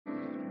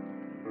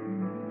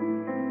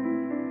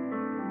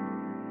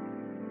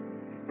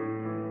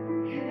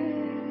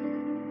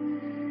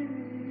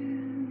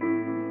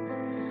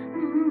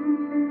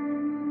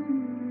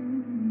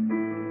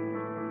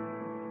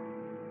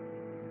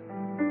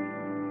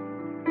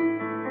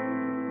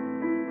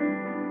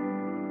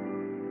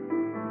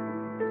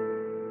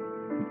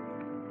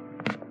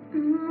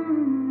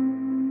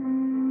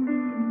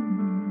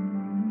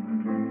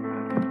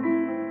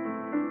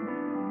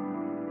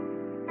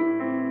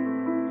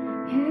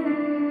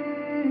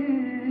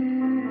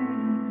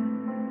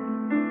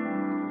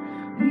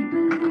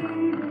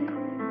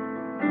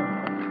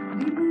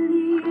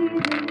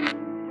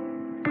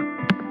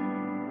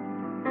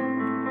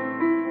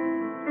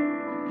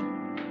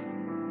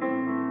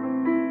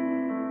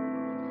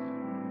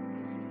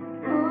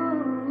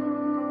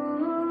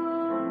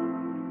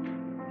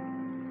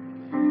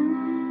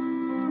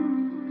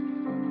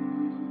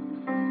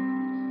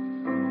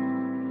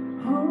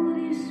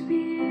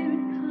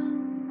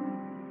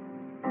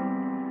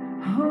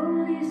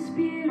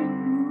Spirit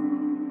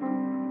move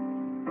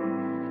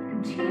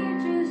and teach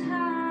us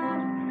how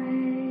to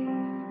pray.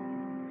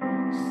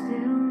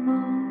 Still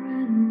more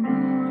and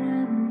more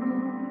and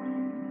more,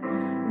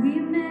 we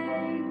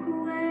make a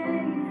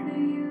way for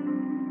you.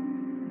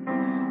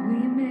 We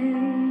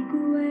make a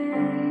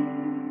way.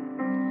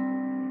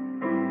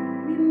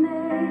 We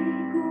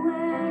make a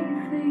way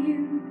for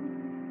you.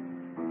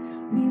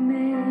 We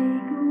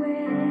make a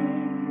way.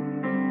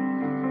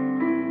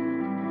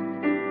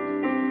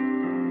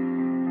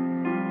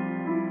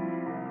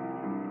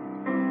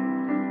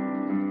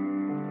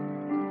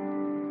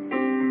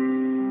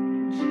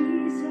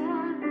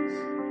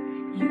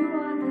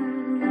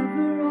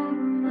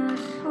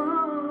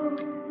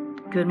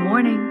 Good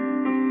morning.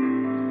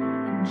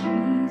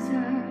 Jesus,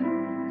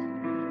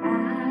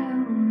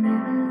 I'll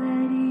never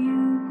let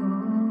you go.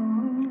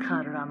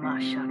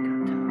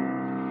 Karamashakata.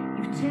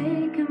 You've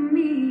taken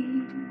me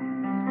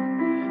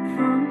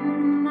from the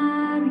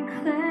mighty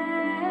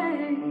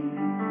clay.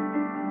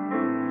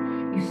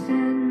 You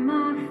set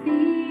my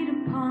feet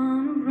upon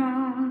a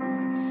rock,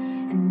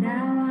 and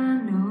now I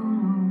know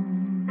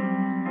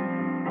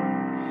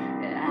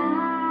that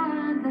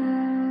I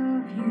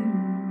love you,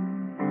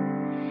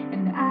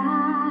 and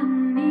I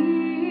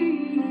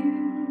need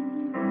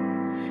you.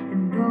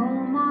 And though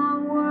my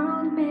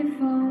world may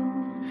fall,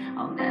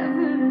 I'll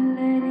never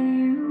let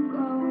you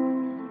go.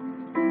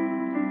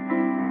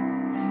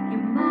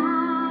 You're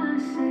my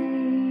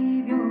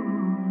Savior,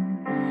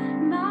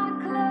 my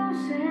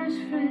closest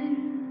friend,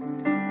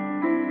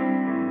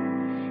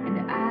 and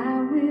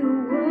I will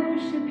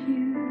worship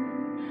you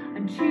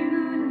until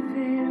the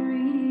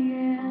very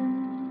end.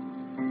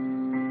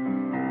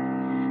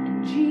 And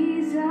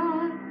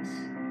Jesus,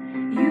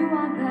 you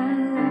are the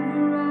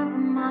lover of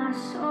my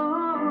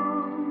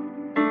soul.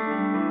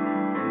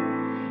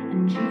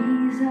 And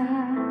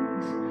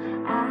Jesus,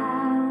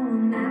 I will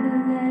never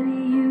let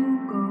you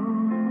go.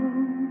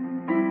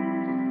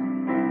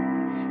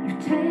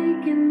 You've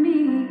taken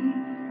me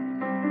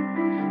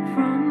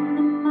from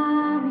the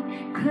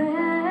mighty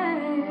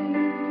clay.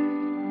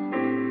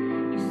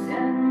 You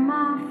set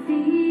my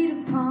feet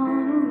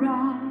upon a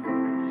rock,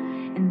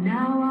 and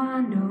now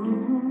I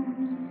know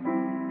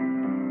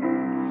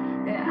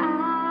that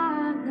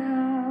I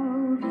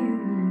love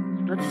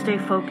you. Let's stay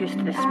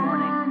focused this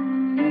morning. I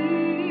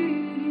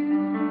need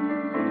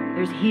you.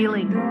 There's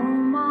healing. Though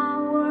my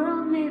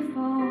world may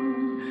fall,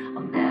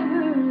 I'll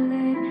never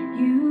let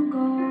you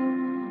go.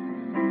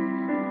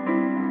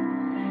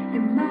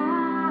 You're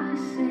my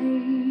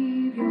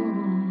Savior,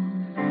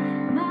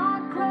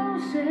 my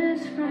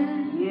closest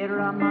friend,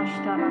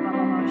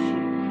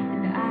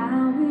 and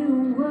I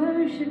will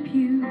worship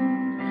you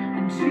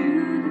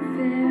until the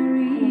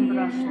very end.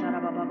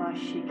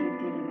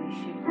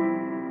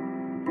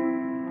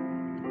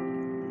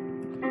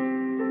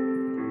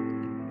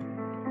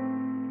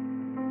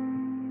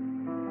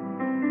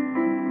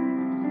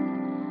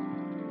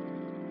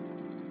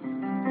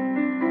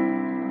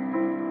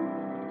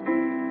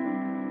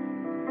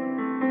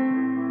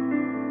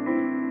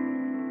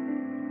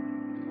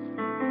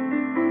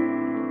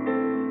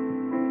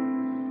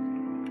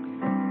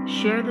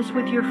 Share this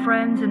with your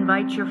friends,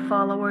 invite your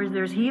followers.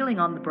 There's healing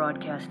on the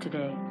broadcast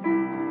today.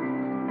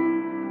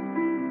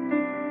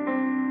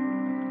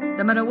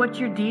 No matter what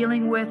you're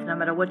dealing with, no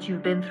matter what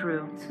you've been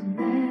through, So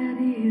let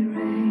it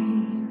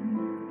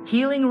rain.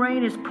 healing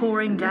rain is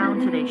pouring down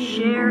today.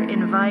 Share,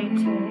 invite.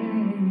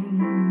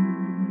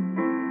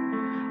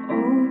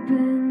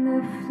 Open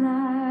the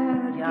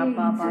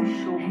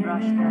floodgates of heaven.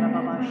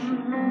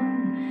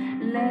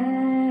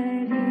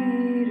 Let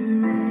it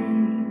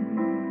rain.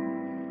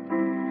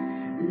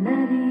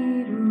 Let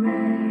it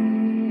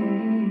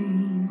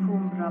rain.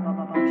 Open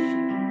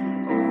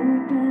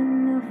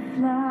the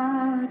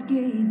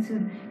floodgates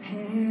of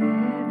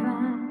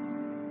heaven.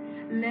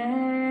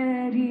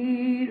 Let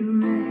it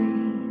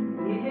rain.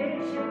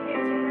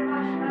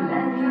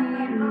 Let it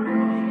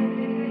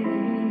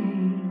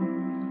rain.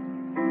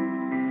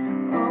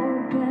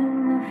 Open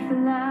the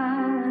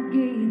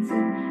floodgates of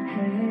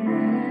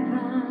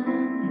heaven.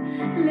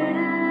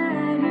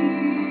 Let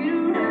it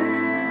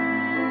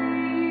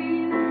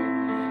rain.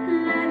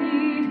 Let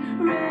it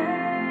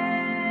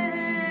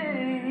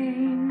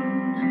rain.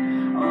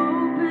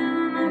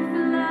 Open the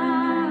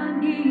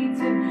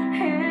floodgates of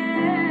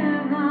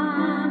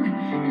heaven.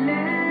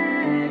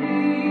 Let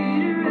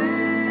it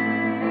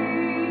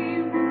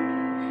rain.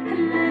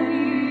 Let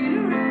it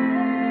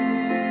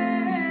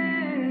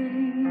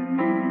rain.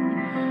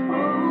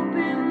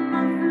 Open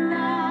the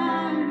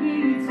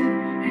floodgates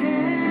of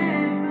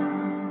heaven.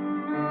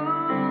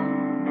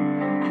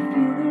 I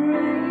feel the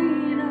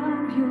rain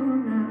of your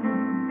love.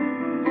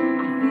 I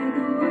feel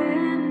the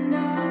wind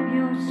of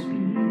your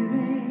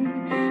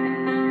spirit,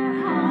 and the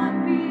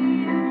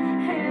heartbeat of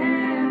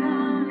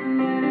heaven.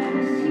 Let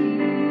us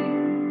hear.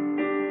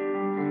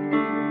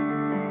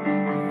 I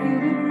feel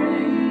the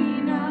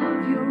rain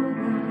of your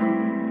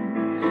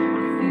love. I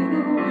feel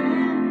the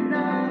wind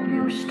of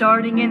your We're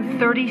starting in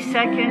 30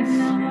 seconds.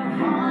 the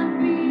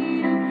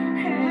heartbeat of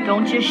heaven.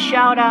 Don't just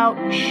shout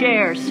out,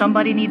 share.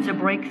 Somebody needs a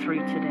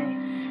breakthrough today.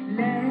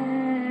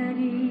 Let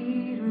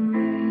it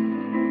rain.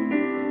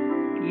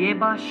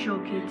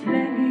 Yebashokite.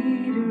 Let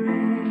it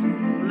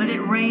rain. Let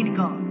it rain,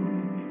 God.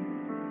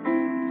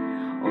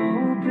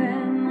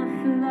 Open the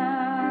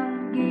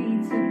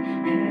floodgates of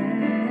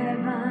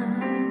heaven.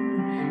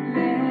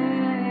 Let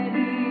it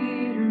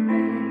rain.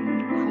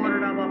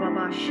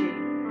 Kororabababashe.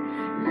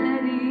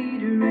 Let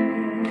it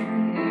rain.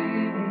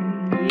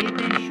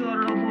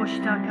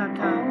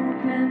 Yebeshoroboshtakata.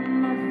 Open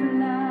the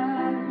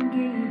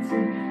floodgates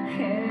of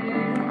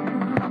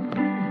heaven.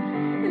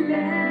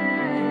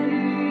 Let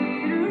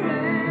it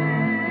rain.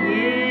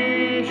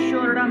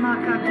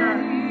 Yeshororamakata.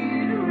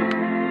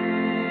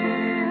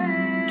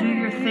 Do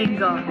your thing,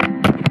 God.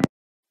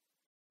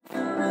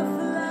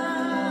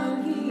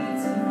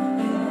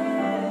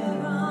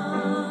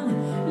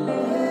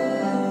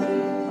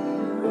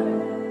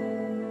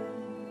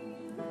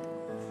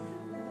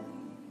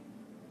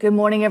 Good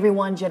morning,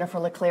 everyone. Jennifer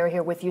LeClaire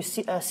here with you,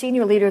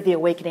 senior leader of the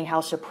Awakening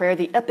House of Prayer,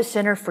 the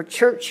epicenter for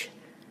church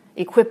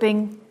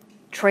equipping,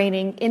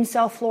 training in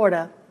South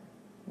Florida,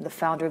 the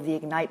founder of the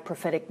Ignite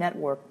Prophetic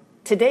Network.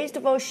 Today's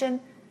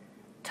devotion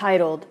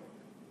titled,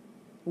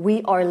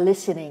 We Are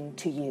Listening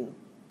to You.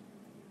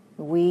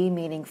 We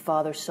meaning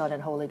Father, Son,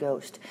 and Holy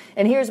Ghost.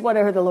 And here's what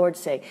I heard the Lord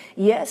say.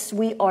 Yes,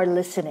 we are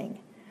listening.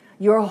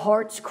 Your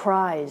heart's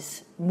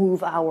cries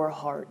move our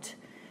heart.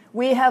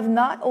 We have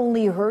not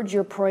only heard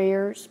your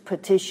prayers,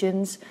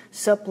 petitions,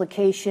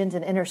 supplications,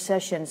 and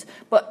intercessions,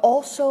 but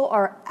also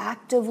are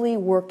actively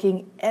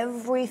working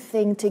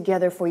everything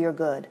together for your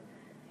good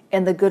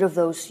and the good of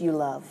those you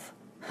love.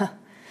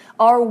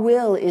 Our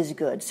will is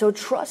good, so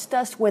trust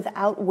us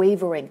without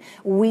wavering.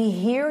 We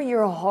hear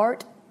your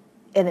heart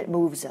and it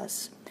moves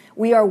us.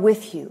 We are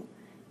with you.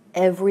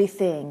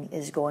 Everything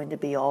is going to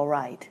be all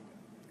right,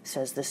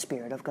 says the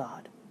Spirit of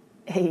God.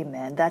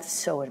 Amen. That's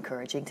so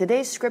encouraging.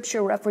 Today's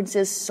scripture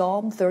references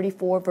Psalm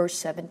 34, verse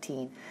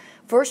 17,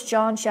 1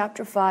 John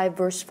chapter 5,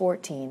 verse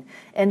 14,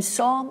 and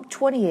Psalm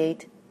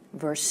 28,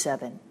 verse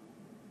 7.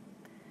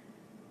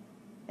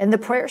 And the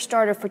prayer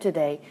starter for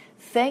today,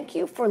 thank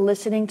you for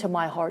listening to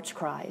my heart's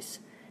cries.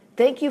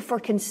 Thank you for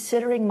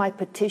considering my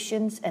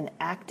petitions and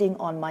acting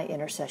on my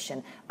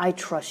intercession. I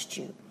trust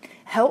you.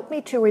 Help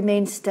me to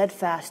remain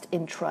steadfast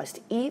in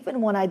trust,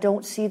 even when I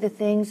don't see the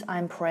things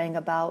I'm praying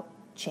about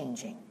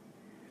changing.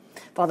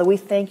 Father, we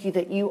thank you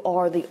that you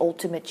are the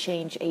ultimate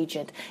change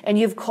agent, and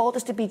you've called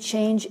us to be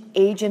change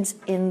agents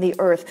in the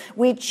earth.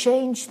 We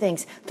change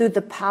things through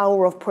the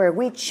power of prayer.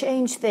 We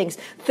change things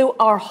through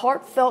our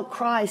heartfelt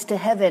cries to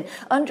heaven,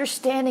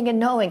 understanding and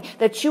knowing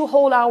that you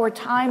hold our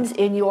times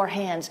in your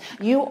hands.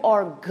 You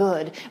are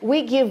good.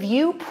 We give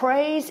you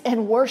praise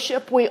and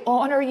worship. We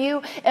honor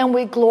you and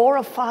we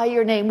glorify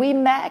your name. We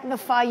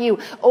magnify you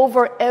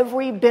over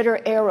every bitter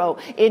arrow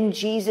in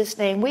Jesus'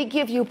 name. We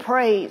give you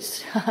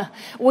praise.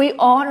 We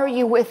honor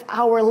you with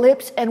our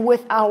lips and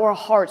with our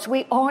hearts.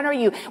 We honor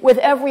you with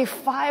every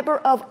fiber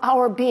of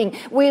our being.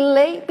 We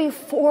lay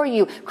before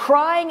you,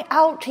 crying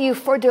out to you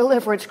for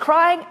deliverance,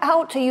 crying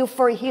out to you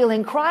for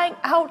healing, crying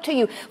out to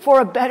you for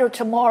a better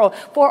tomorrow.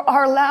 For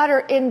our latter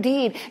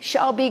indeed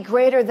shall be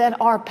greater than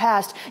our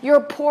past.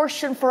 Your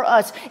portion for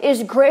us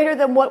is greater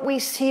than what we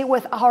see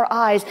with our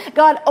eyes.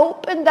 God,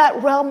 open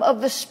that realm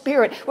of the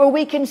Spirit where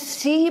we can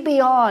see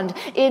beyond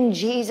in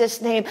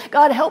Jesus' name.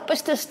 God, help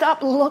us to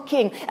stop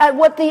looking at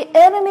what the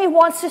enemy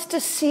wants us to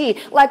see,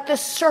 like the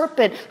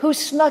serpent who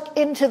snuck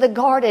into the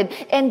garden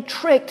and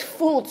tricked,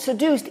 fooled,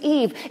 seduced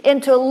Eve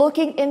into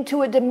looking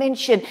into a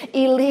dimension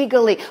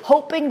illegally,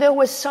 hoping there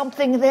was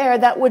something there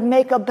that would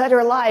make a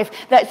better life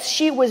that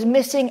she was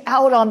missing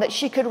out on, that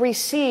she could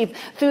receive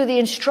through the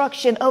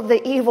instruction of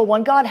the evil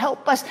one. God,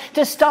 help us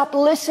to stop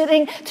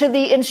listening to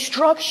the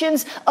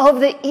instructions of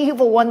the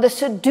evil one, the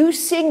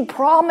seducing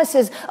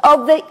promises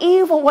of the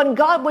evil one.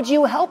 God, would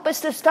you help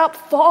us to stop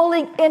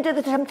falling into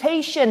the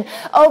temptation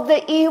of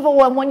the evil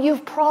one when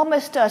you've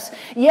promised us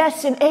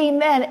yes and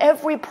amen,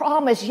 every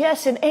promise,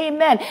 yes and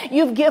amen.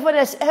 You've given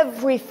us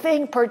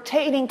everything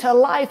pertaining to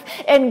life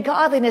and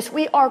godliness.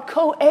 We are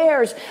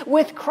co-heirs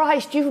with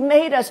Christ. You've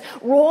made us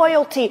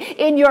royalty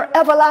in your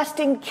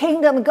everlasting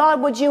kingdom.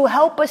 God, would you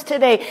help us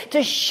today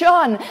to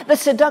shun the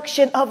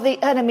seduction of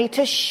the enemy,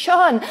 to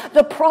shun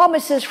the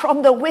promises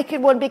from the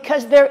wicked one,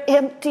 because they're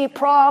empty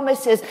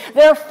promises.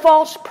 They're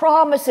false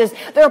promises.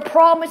 They're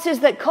promises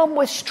that come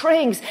with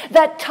strings,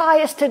 that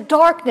tie us to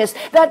darkness,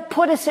 that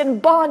put us in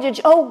bondage.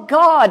 Oh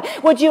God,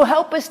 would you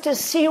help us to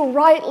see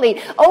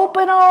rightly?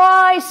 Open our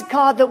eyes,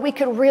 God, that we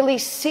could really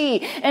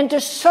see and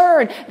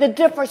discern the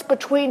difference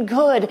between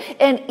good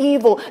and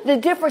evil, the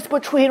difference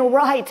between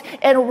right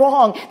and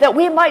wrong, that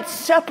we might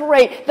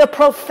separate the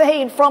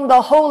profane from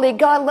the holy.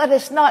 God, let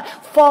us not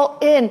fall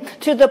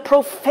into the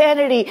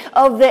profanity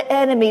of the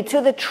enemy,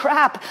 to the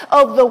trap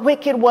of the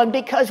wicked one,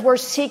 because we're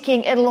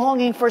seeking and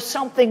longing for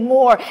something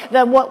more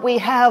than what we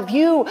have.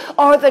 You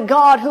are the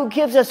God who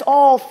gives us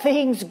all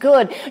things things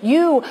good.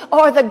 You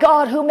are the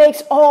God who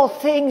makes all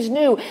things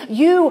new.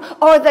 You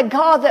are the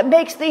God that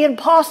makes the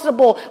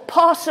impossible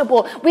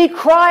possible. We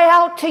cry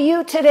out to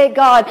you today,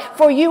 God,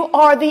 for you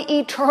are the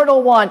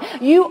eternal one.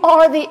 You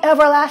are the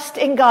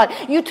everlasting God.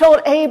 You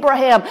told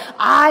Abraham,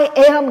 I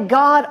am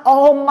God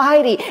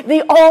Almighty,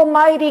 the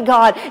Almighty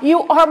God.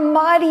 You are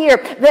mightier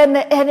than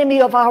the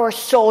enemy of our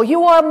soul.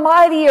 You are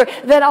mightier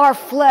than our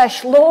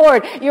flesh.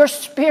 Lord, your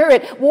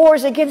spirit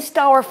wars against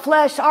our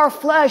flesh. Our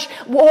flesh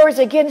wars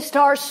against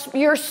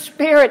your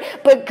spirit.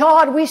 But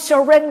God, we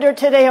surrender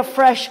today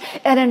afresh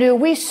and anew.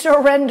 We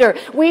surrender.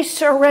 We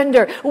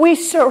surrender. We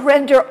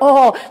surrender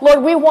all.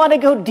 Lord, we want to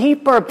go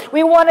deeper.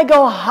 We want to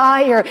go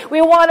higher.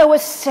 We want to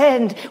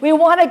ascend. We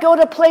want to go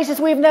to places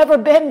we've never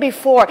been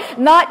before.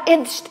 Not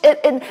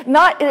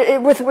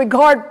with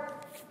regard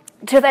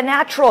to the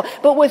natural,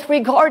 but with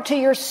regard to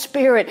your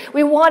spirit.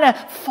 We want to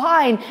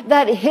find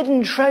that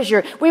hidden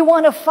treasure. We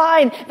want to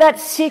find that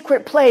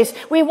secret place.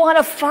 We want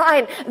to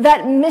find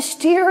that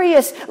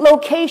mysterious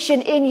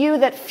location in you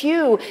that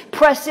few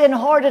press in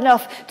hard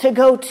enough to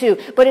go to,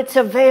 but it's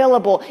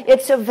available.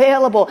 It's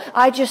available.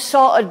 I just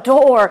saw a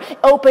door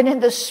open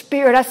in the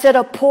spirit. I said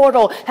a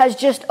portal has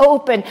just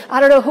opened. I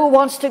don't know who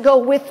wants to go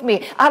with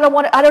me. I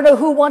don't know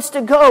who wants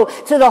to go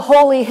to the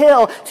holy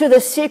hill, to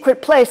the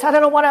secret place. I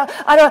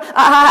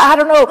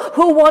don't know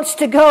who wants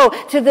to go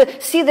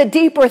to see the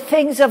deeper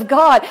things of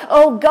God.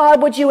 Oh God,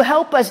 would you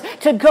help us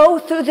to go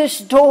through this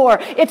door?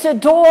 It's a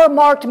door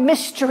marked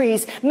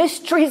mysteries,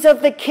 mysteries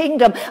of the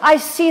kingdom. I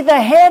see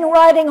the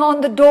handwriting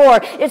on the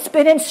door. It's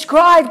been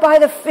inscribed by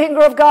the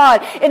finger of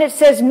God, and it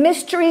says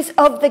mysteries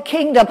of the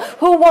kingdom.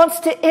 Who wants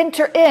to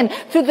enter in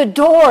through the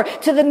door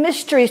to the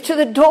mysteries, to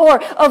the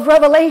door of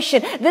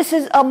revelation? This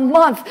is a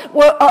month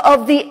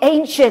of the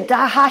ancient.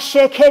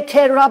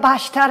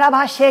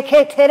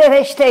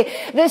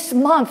 This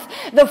month,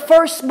 the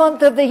first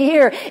month of the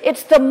year,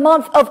 it's the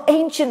month of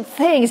ancient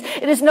things.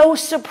 It is no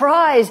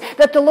surprise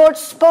that the Lord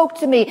spoke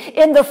to me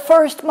in the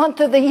first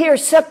month of the year,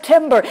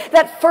 September,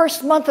 that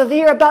first month of the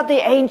year, about the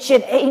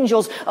ancient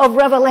angels of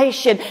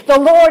revelation. The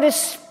Lord is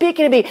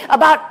speaking to me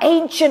about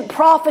ancient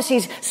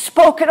prophecies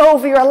spoken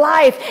over your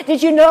life.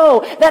 Did you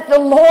know that the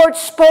Lord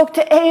spoke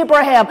to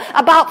Abraham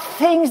about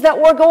things that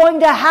were going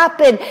to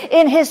happen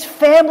in his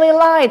family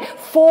line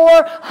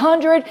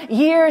 400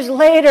 years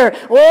later?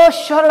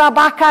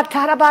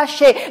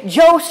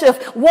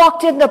 Joseph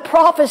walked in the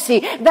prophecy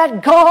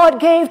that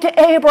God gave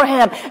to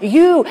Abraham.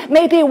 You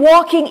may be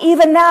walking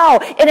even now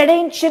in an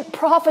ancient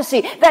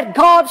prophecy that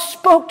God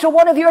spoke to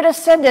one of your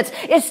descendants.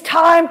 It's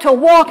time to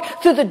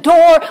walk through the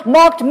door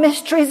marked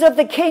mysteries of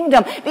the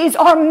kingdom. These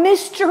are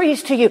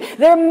mysteries to you.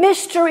 They're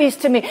mysteries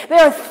to me.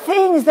 There are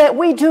things that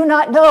we do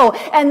not know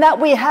and that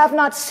we have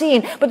not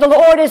seen. But the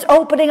Lord is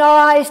opening our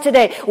eyes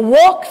today.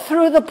 Walk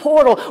through the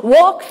portal.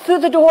 Walk through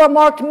the door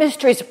marked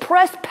mysteries.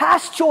 Press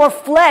past your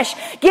flesh.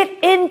 Get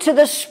into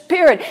the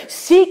spirit.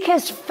 Seek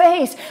his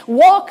face.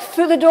 Walk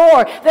through the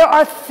door. There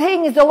are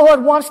things the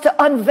Lord wants to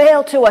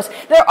unveil to us.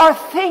 There are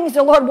things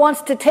the Lord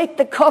wants to take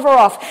the cover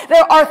off.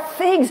 There are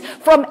things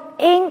from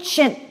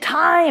ancient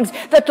times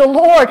that the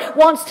Lord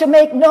wants to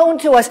make known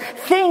to us.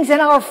 Things in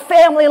our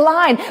family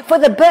line, for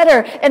the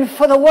better and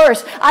for the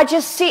worse. I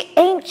just see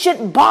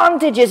ancient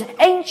bondages,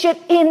 ancient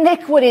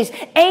iniquities,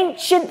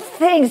 ancient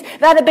things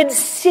that have been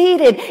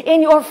seeded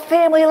in your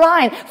family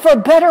line, for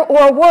better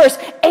or worse.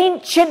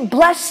 Ancient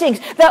blessings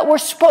that were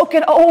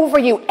spoken over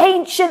you.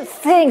 Ancient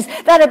things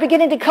that are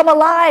beginning to come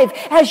alive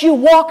as you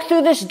walk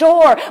through this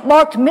door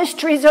marked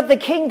mysteries of the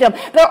kingdom.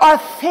 There are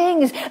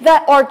things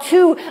that are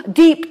too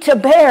deep to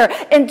bear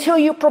until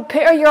you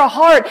prepare your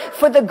heart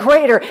for the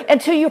greater,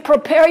 until you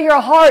prepare your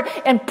heart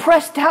and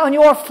press down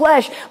your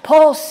flesh.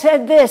 Paul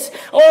said this,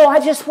 oh, I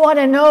just want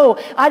to know,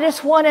 I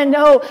just want to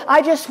know,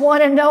 I just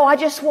want to know, I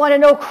just want to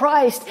know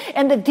Christ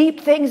and the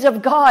deep things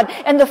of God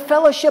and the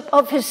fellowship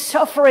of his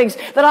sufferings,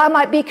 that I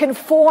might be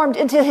conformed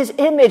into his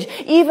image,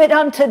 even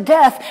unto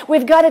death.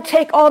 We've got to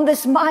take on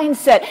this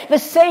mindset, the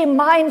same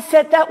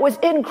mindset that was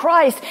in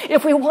Christ,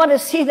 if we want to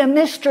see the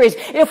mysteries,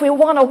 if we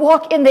want to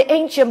walk in the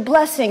ancient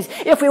blessings,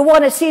 if we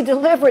want to see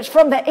deliverance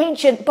from the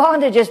ancient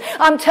bondages.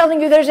 I'm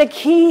telling you, there's a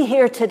key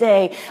here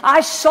today.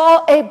 I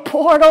saw a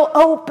portal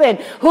open.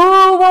 Who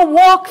will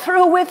walk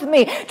through with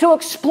me to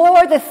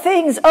explore the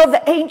things of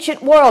the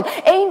ancient world?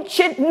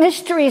 Ancient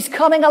mysteries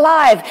coming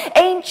alive.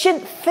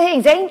 Ancient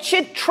things,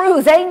 ancient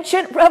truths,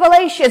 ancient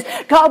revelations.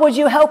 God, would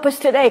you help us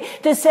today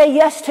to say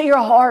yes to your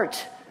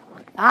heart?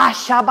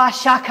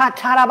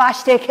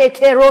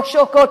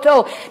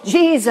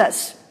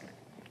 Jesus.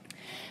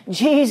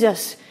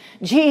 Jesus.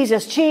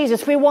 Jesus,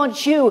 Jesus, we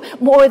want you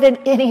more than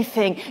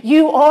anything.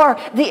 You are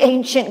the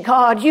ancient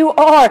God. You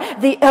are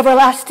the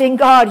everlasting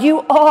God.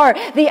 You are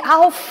the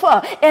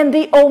Alpha and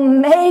the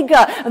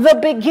Omega, the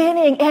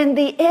beginning and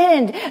the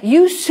end.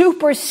 You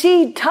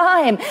supersede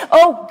time.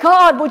 Oh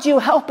God, would you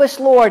help us,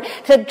 Lord,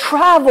 to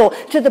travel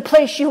to the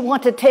place you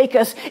want to take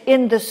us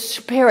in the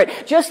Spirit.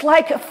 Just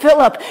like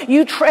Philip,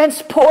 you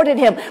transported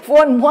him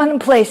from one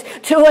place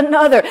to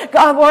another.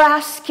 God, we're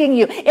asking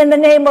you in the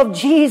name of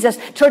Jesus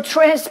to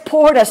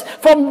transport us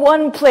from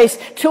one place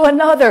to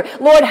another.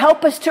 Lord,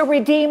 help us to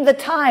redeem the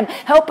time.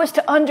 Help us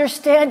to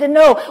understand and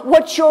know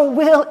what your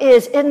will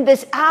is in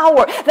this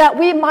hour, that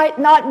we might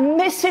not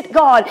miss it,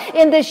 God,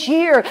 in this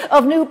year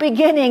of new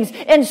beginnings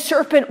and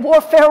serpent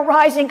warfare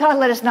rising. God,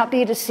 let us not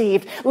be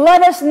deceived.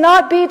 Let us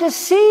not be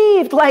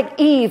deceived like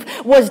Eve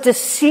was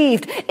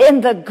deceived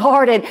in the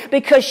garden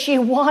because she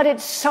wanted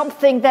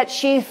something that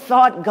she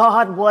thought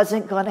God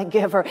wasn't going to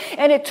give her.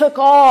 And it took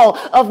all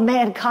of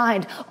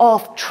mankind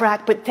off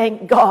track. But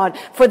thank God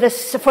for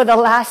the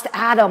last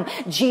Adam,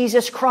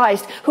 Jesus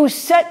Christ, who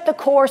set the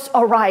course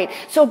aright.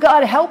 So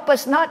God, help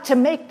us not to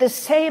make the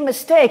same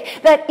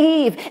mistake that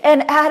Eve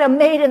and Adam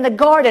made in the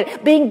garden,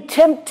 being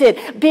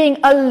tempted, being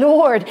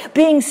allured,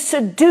 being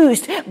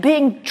seduced,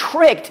 being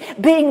tricked,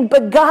 being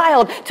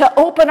beguiled, to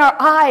open our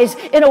eyes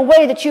in a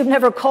way that you've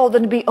never called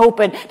them to be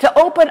open, to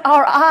open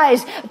our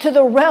eyes to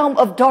the realm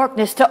of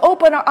darkness, to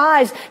open our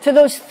eyes to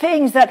those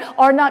things that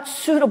are not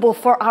suitable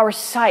for our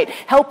sight.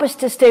 Help us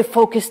to stay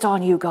focused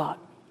on you, God.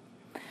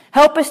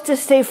 Help us to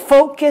stay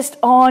focused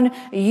on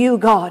you,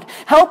 God.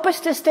 Help us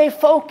to stay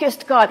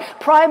focused, God,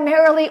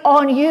 primarily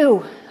on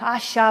you.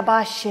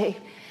 Ashabashe.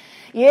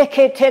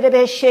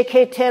 Yeketerebeshe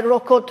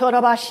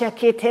keterokotorabashe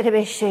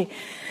keterebeshe.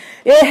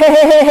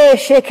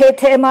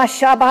 Shekete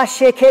mashaba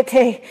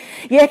shekete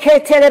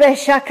yeketerebe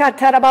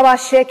shakatarababa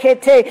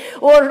shekete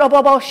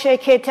orobabo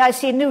shekete. I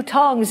see new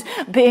tongues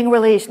being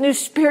released, new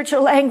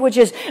spiritual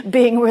languages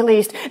being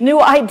released, new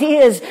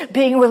ideas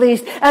being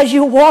released. As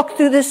you walk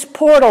through this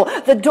portal,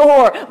 the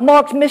door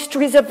marked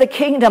mysteries of the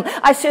kingdom.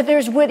 I said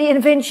there's witty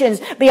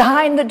inventions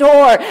behind the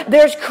door.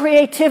 There's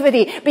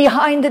creativity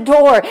behind the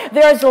door.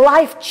 There's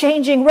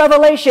life-changing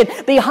revelation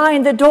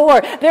behind the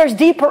door. There's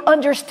deeper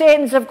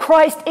understandings of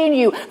Christ in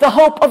you. The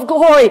hope of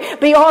glory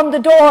beyond the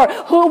door.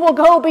 Who will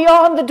go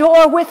beyond the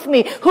door with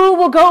me? Who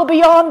will go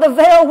beyond the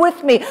veil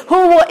with me?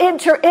 Who will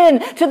enter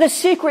into the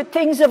secret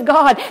things of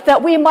God,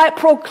 that we might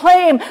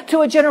proclaim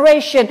to a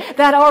generation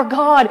that our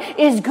God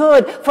is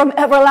good from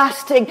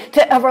everlasting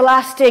to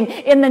everlasting.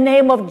 In the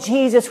name of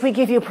Jesus, we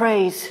give you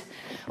praise.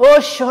 Oh,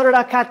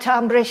 shorra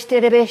katambreste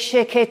rebe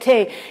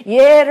shekete,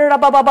 yerra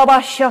bababa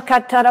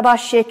shakata raba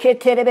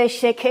shekete rebe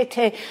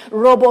shekete,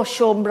 robo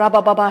shombra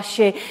bababa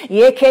she,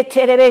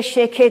 yekete rebe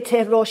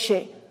shekete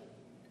roshe.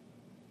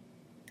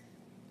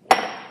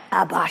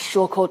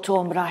 Abasho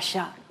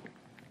kotombrasha.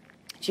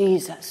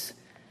 Jesus,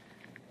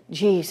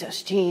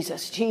 Jesus,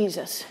 Jesus,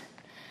 Jesus.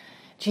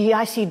 Gee,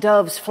 I see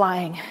doves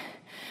flying.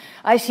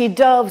 I see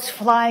doves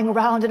flying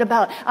round and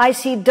about. I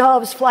see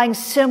doves flying,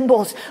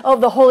 symbols of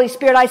the Holy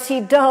Spirit. I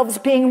see doves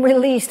being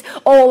released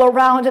all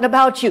around and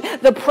about you.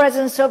 The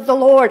presence of the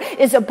Lord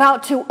is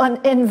about to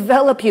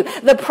envelop you.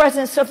 The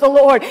presence of the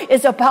Lord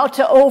is about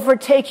to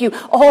overtake you.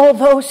 All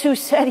those who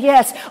said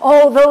yes,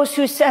 all those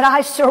who said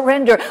I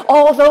surrender,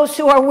 all those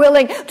who are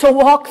willing to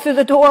walk through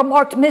the door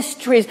marked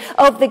mysteries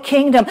of the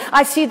kingdom.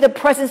 I see the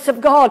presence of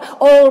God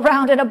all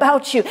around and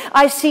about you.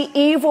 I see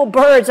evil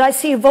birds. I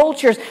see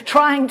vultures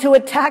trying to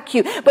attack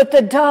you, but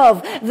the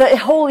dove, the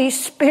Holy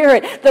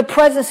Spirit, the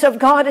presence of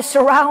God is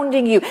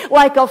surrounding you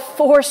like a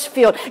force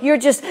field. You're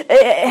just,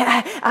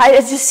 I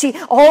just see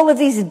all of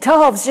these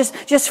doves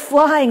just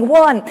flying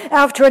one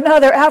after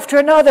another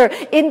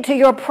into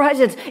your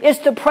presence. It's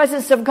the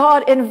presence of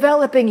God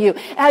enveloping you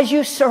as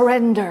you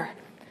surrender.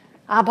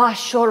 Lord,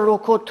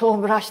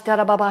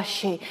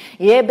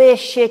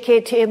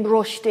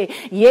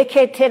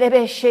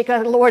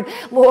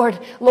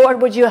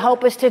 would you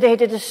help us today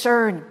to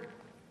discern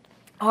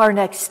our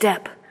next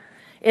step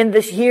in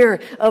this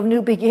year of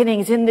new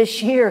beginnings, in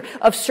this year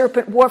of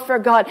serpent warfare.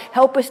 God,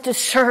 help us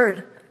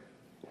discern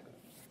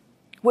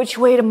which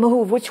way to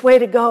move, which way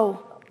to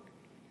go.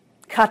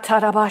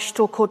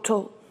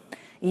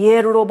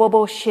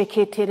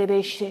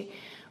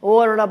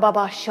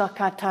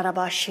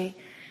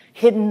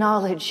 Hidden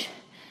knowledge.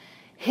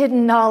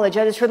 Hidden knowledge.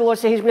 I just heard the Lord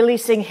say He's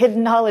releasing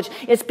hidden knowledge.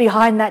 It's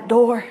behind that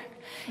door.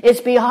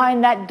 It's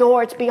behind that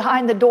door. It's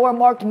behind the door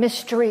marked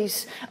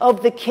mysteries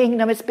of the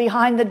kingdom. It's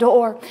behind the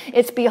door.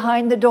 It's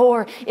behind the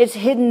door. It's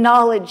hidden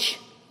knowledge.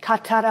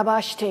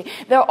 There's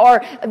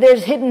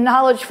hidden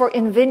knowledge for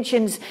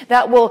inventions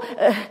that will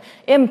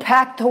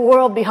impact the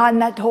world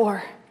behind that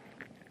door.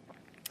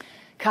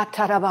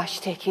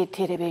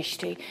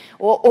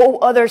 Oh,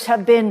 others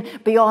have been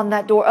beyond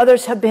that door.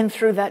 Others have been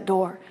through that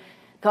door.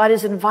 God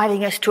is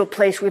inviting us to a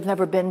place we've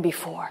never been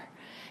before.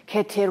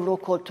 You got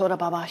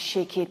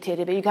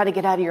to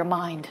get out of your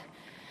mind.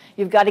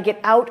 You've got to get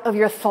out of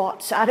your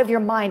thoughts, out of your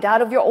mind,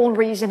 out of your own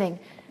reasoning.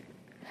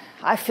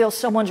 I feel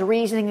someone's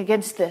reasoning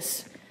against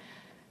this.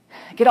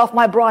 Get off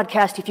my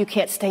broadcast if you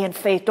can't stay in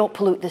faith. Don't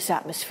pollute this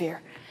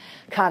atmosphere.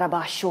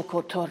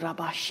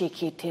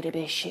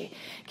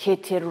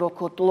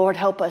 Lord,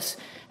 help us.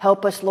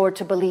 Help us, Lord,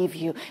 to believe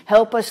you.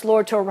 Help us,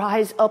 Lord, to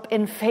rise up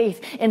in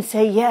faith and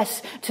say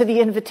yes to the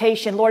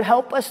invitation. Lord,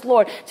 help us,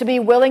 Lord, to be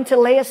willing to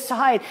lay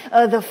aside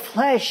the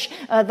flesh,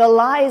 the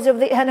lies of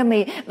the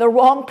enemy, the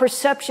wrong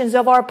perceptions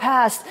of our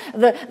past,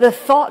 the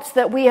thoughts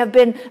that we have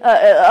been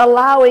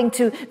allowing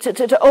to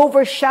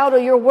overshadow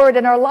your word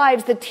in our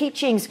lives, the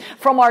teachings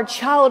from our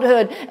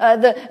childhood,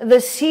 the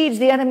seeds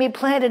the enemy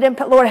planted.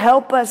 Lord,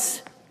 help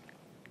us.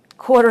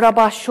 We give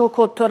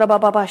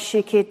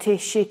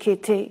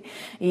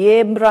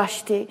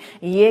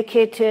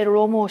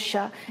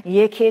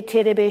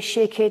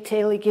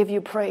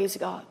you praise,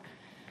 God.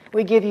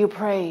 We give you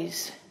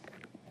praise.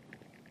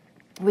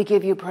 We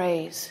give you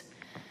praise.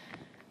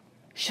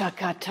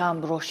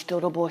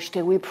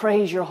 We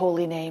praise your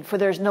holy name, for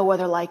there's no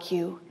other like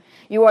you.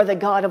 You are the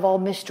God of all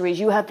mysteries.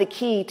 You have the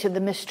key to the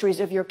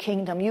mysteries of your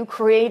kingdom. You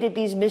created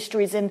these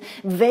mysteries and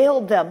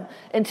veiled them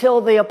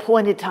until the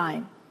appointed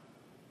time.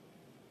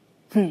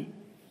 The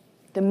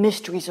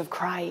mysteries of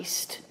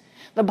Christ.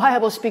 The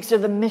Bible speaks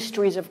of the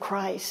mysteries of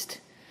Christ.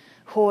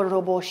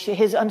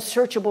 His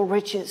unsearchable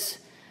riches.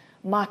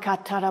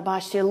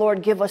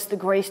 Lord, give us the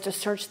grace to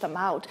search them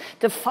out,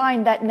 to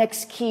find that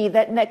next key,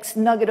 that next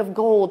nugget of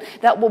gold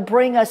that will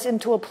bring us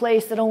into a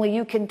place that only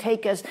you can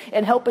take us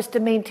and help us to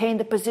maintain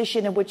the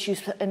position in which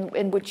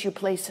you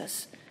place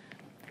us.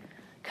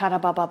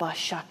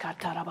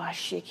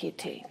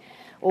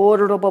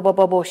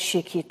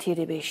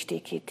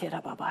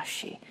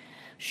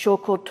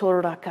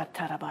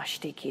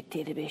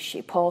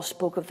 Paul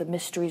spoke of the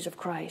mysteries of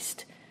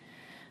Christ.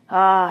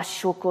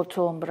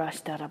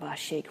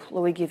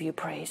 Lord, we give you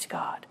praise,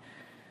 God.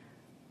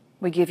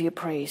 We give you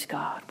praise,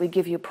 God. We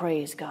give you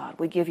praise, God.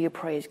 We give you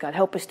praise, God.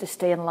 Help us to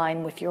stay in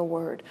line with your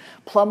word.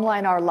 Plumb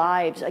line our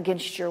lives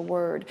against your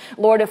word.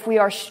 Lord, if we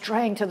are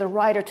straying to the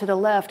right or to the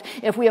left,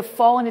 if we have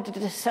fallen into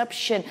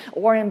deception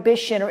or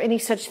ambition or any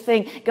such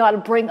thing,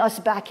 God, bring us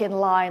back in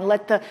line.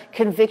 Let the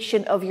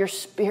conviction of your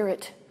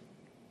spirit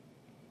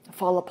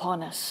fall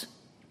upon us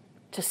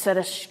to set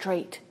us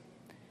straight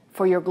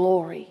for your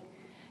glory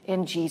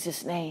in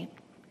Jesus' name.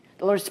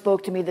 The Lord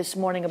spoke to me this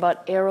morning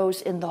about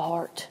arrows in the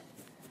heart.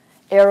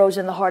 Arrows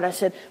in the heart. I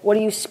said, what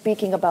are you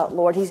speaking about,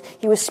 Lord?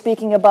 He was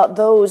speaking about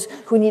those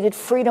who needed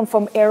freedom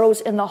from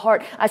arrows in the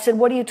heart. I said,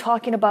 what are you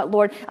talking about,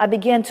 Lord? I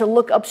began to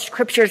look up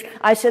scriptures.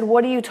 I said,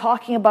 what are you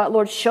talking about,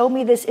 Lord? Show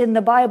me this in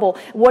the Bible.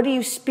 What are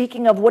you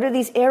speaking of? What are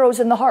these arrows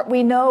in the heart?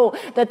 We know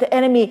that the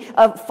enemy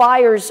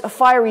fires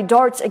fiery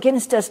darts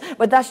against us,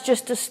 but that's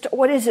just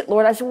what is it,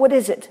 Lord? I said, what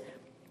is it?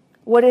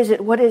 What is it?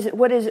 What is it?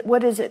 What is it?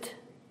 What is it?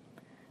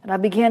 And I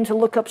began to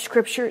look up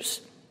scriptures.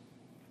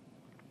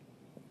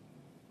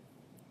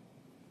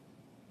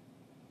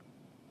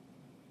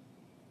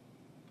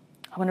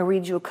 I'm going to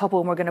read you a couple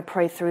and we're going to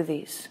pray through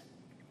these.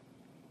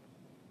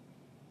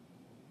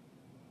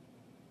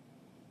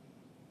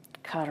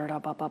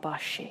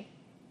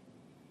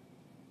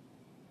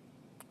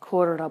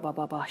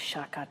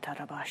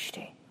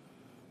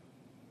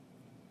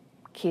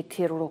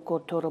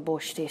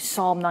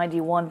 Psalm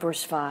 91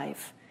 verse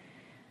 5.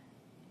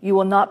 You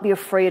will not be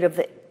afraid of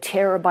the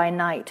terror by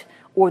night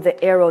or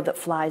the arrow that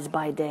flies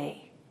by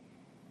day.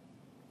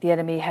 The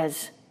enemy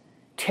has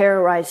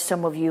terrorized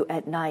some of you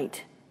at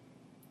night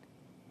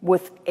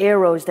with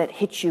arrows that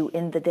hit you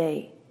in the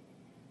day.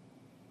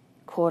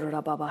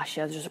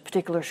 There's a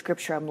particular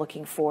scripture I'm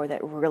looking for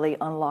that really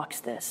unlocks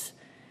this.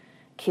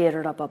 Here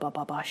it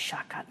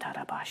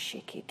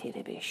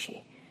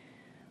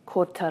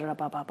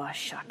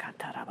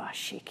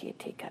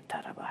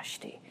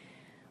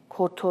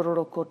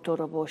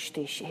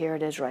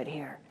is right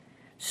here.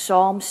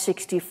 Psalm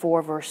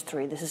 64 verse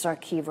 3. This is our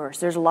key verse.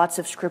 There's lots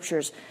of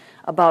scriptures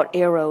about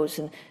arrows,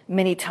 and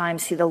many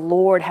times the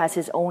Lord has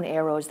his own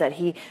arrows that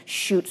he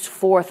shoots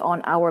forth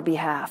on our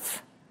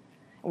behalf.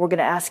 We're going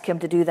to ask him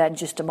to do that in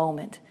just a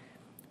moment.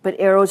 But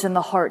arrows in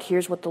the heart,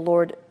 here's what the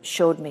Lord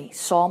showed me.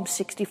 Psalm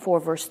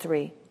 64 verse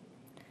 3.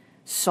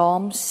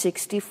 Psalm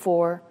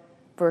 64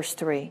 verse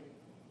 3.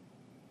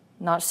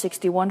 Not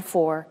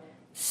 61:4,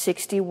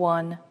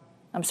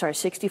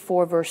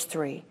 64 verse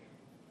 3.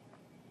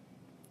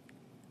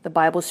 The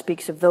Bible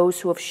speaks of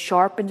those who have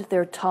sharpened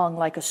their tongue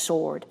like a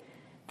sword.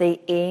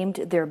 They aimed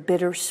their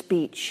bitter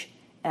speech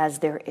as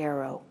their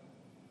arrow.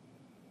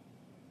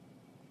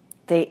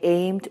 They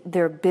aimed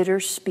their bitter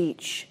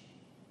speech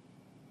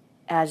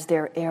as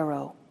their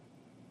arrow.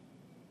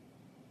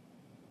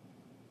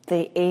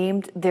 They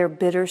aimed their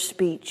bitter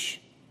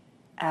speech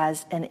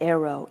as an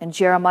arrow. In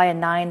Jeremiah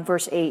 9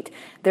 verse 8,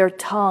 their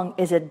tongue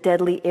is a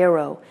deadly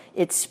arrow.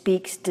 It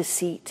speaks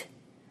deceit.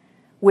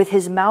 With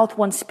his mouth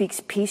one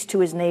speaks peace to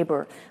his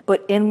neighbor,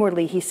 but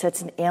inwardly he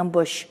sets an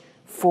ambush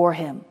for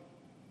him.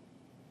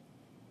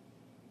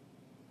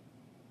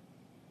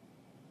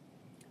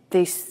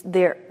 They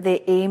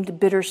aimed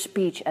bitter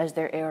speech as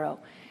their arrow.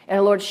 And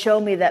the Lord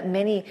showed me that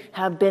many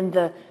have been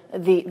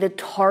the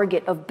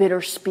target of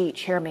bitter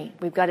speech. Hear me.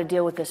 We've got to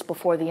deal with this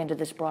before the end of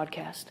this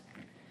broadcast.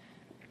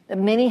 That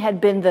many had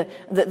been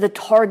the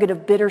target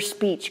of bitter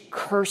speech,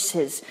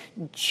 curses,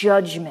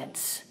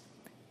 judgments,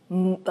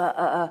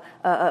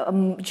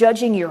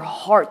 judging your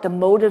heart, the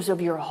motives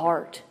of your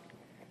heart.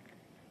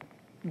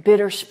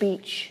 Bitter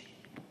speech.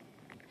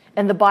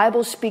 And the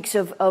Bible speaks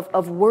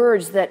of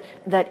words that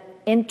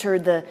enter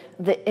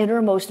the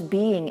innermost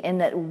being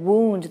and that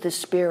wound the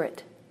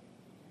spirit,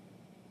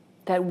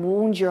 that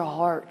wound your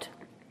heart.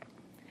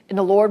 And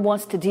the Lord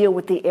wants to deal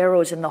with the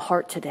arrows in the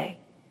heart today.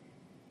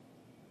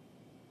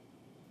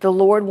 The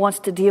Lord wants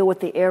to deal with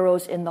the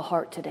arrows in the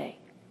heart today.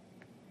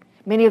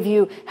 Many of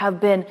you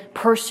have been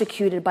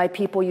persecuted by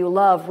people you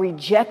love,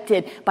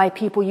 rejected by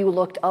people you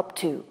looked up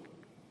to,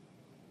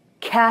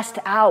 cast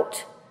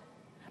out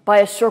by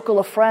a circle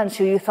of friends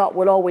who you thought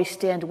would always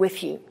stand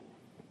with you.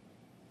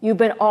 You've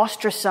been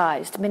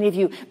ostracized, many of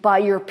you, by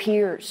your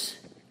peers.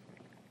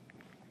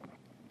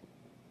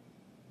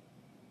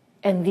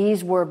 And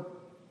these were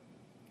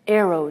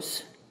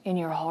arrows in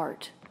your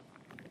heart.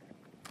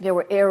 There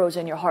were arrows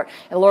in your heart.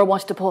 And the Lord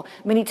wants to pull,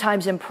 many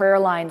times in prayer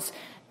lines,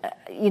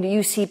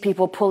 you see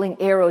people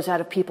pulling arrows out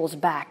of people's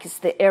back. It's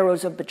the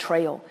arrows of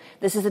betrayal.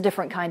 This is a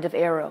different kind of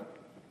arrow.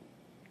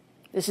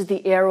 This is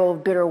the arrow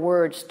of bitter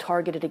words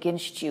targeted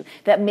against you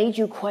that made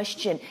you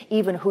question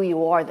even who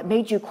you are, that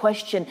made you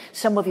question,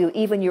 some of you,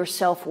 even your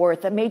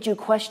self-worth, that made you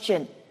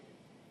question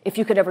if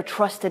you could ever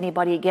trust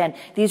anybody again.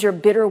 These are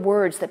bitter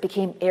words that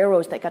became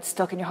arrows that got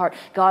stuck in your heart.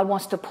 God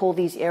wants to pull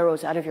these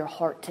arrows out of your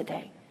heart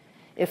today.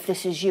 If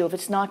this is you, if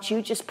it's not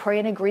you, just pray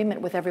in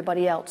agreement with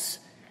everybody else.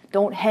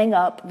 Don't hang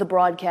up the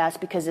broadcast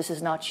because this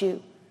is not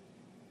you.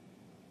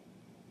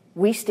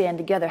 We stand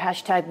together.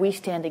 Hashtag we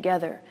stand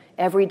together.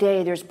 Every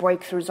day there's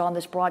breakthroughs on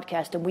this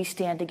broadcast and we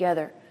stand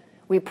together.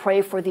 We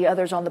pray for the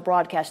others on the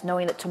broadcast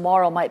knowing that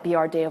tomorrow might be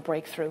our day of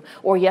breakthrough,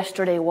 or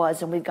yesterday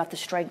was, and we've got the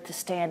strength to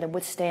stand and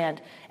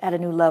withstand at a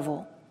new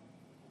level.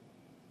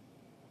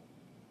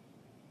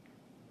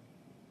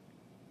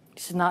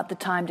 This is not the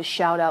time to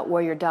shout out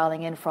where you're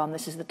dialing in from.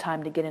 This is the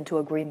time to get into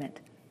agreement.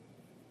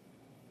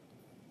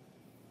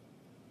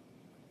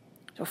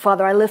 So,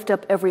 Father, I lift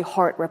up every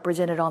heart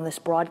represented on this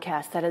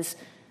broadcast that has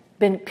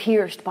been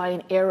pierced by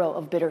an arrow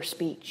of bitter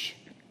speech.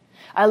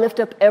 I lift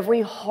up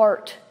every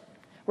heart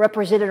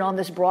represented on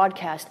this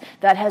broadcast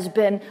that has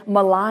been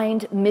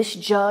maligned,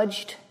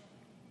 misjudged,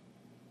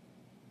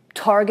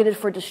 targeted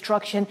for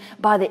destruction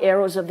by the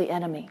arrows of the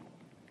enemy.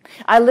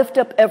 I lift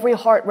up every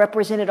heart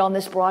represented on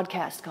this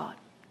broadcast, God,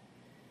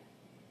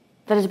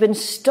 that has been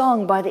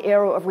stung by the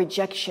arrow of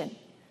rejection,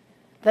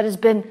 that has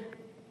been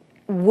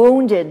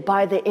wounded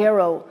by the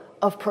arrow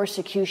of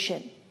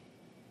persecution.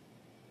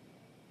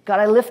 God,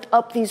 I lift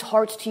up these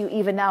hearts to you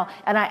even now,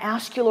 and I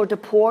ask you, Lord, to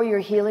pour your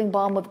healing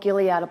balm of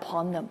Gilead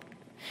upon them.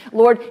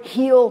 Lord,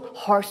 heal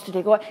hearts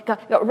today. God,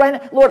 right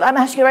now, Lord, I'm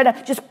asking you right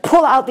now, just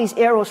pull out these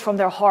arrows from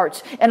their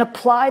hearts and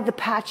apply the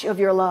patch of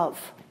your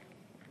love.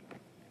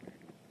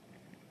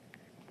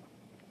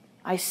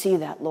 I see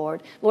that,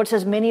 Lord. Lord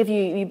says many of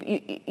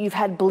you've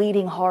had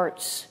bleeding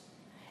hearts.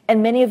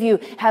 And many of you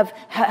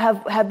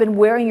have been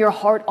wearing your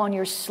heart on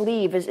your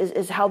sleeve,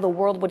 is how the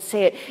world would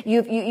say it.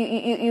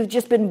 You've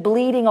just been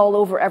bleeding all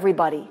over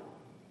everybody.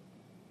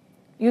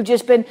 You've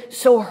just been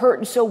so hurt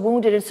and so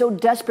wounded and so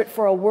desperate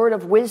for a word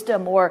of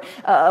wisdom or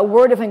a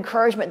word of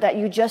encouragement that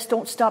you just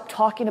don't stop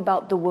talking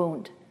about the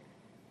wound.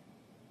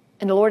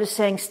 And the Lord is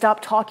saying,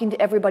 stop talking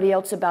to everybody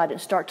else about it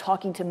and start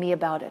talking to me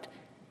about it.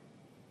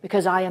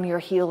 Because I am your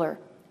healer,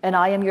 and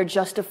I am your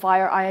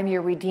justifier, I am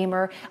your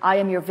redeemer, I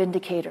am your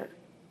vindicator.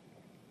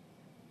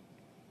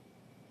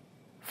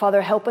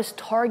 Father, help us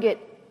target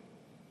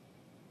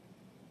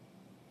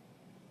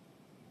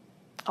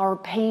our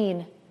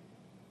pain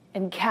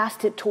and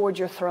cast it towards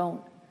your throne.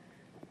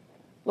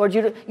 Lord,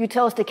 you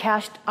tell us to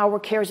cast our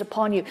cares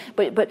upon you,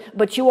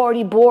 but you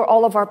already bore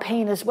all of our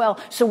pain as well,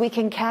 so we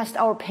can cast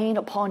our pain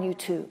upon you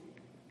too.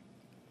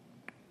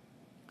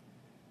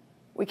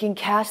 We can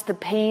cast the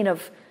pain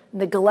of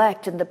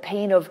neglect and the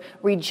pain of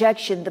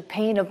rejection, the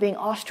pain of being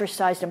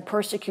ostracized and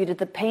persecuted,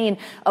 the pain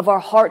of our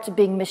hearts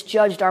being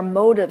misjudged, our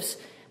motives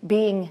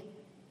being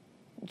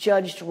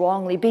judged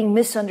wrongly, being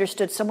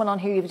misunderstood. Someone on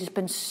here, you've just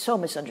been so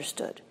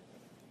misunderstood.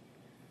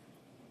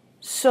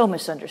 So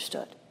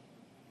misunderstood.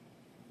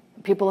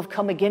 People have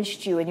come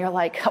against you and you're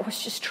like, I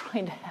was just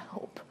trying to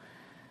help.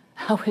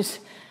 I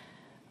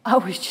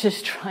was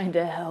just trying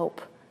to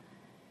help.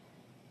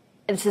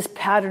 And it's this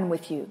pattern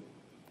with you.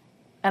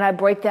 And I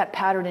break that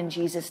pattern in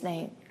Jesus'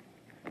 name.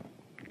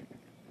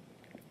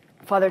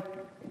 Father,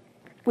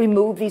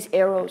 remove these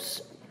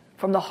arrows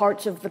from the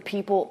hearts of the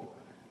people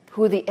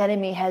who the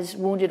enemy has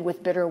wounded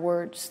with bitter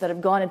words that have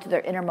gone into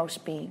their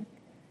innermost being.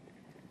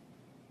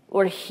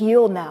 Lord,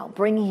 heal now.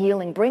 Bring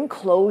healing. Bring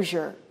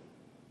closure.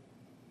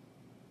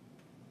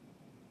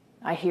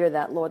 I hear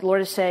that, Lord. The Lord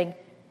is saying,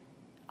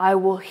 I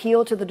will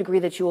heal to the degree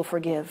that you will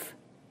forgive.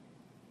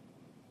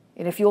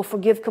 And if you'll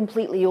forgive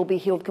completely, you'll be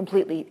healed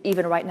completely.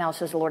 Even right now,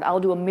 says the Lord, I'll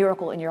do a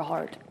miracle in your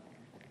heart.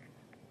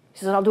 He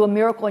says, I'll do a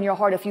miracle in your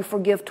heart. If you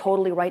forgive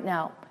totally right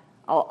now,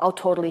 I'll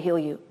totally heal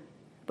you.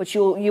 But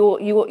you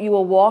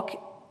will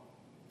walk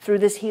through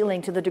this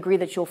healing to the degree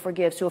that you'll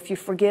forgive. So if you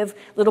forgive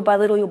little by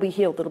little, you'll be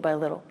healed little by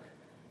little.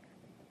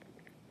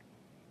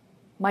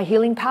 My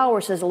healing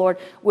power, says the Lord,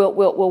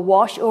 will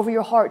wash over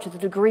your heart to the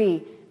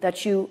degree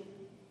that you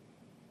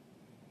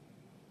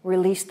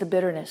release the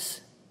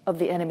bitterness of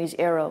the enemy's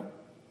arrow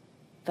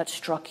that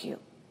struck you.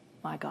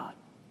 My God.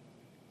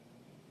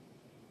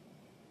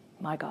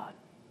 My God.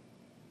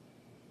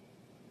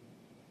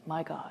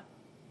 My God.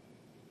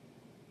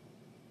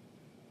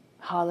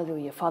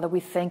 Hallelujah. Father, we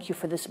thank you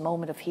for this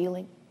moment of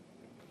healing.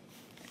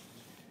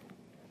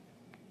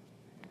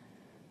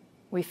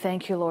 We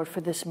thank you, Lord, for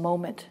this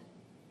moment,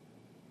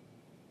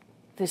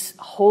 this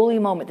holy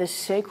moment, this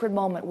sacred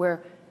moment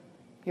where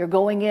you're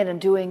going in and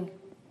doing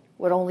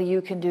what only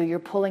you can do. You're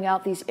pulling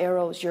out these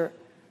arrows. You're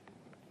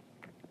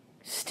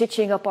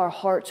stitching up our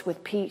hearts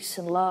with peace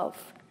and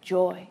love,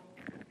 joy.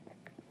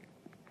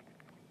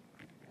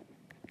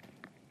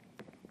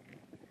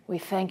 We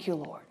thank you,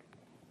 Lord.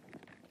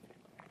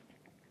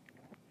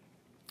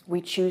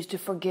 We choose to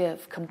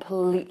forgive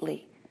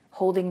completely,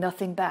 holding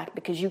nothing back,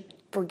 because you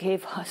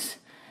forgave us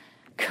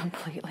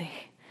completely,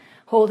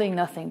 holding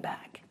nothing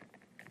back.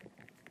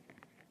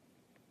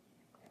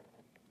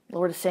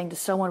 Lord is saying to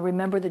someone,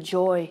 remember the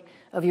joy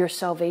of your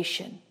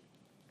salvation.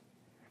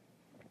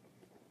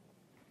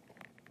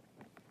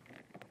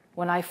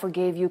 When I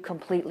forgave you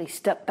completely,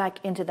 step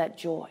back into that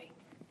joy.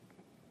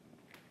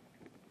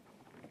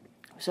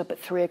 I was up at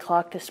 3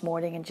 o'clock this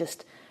morning and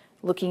just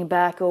looking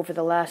back over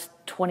the last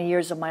 20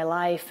 years of my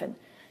life and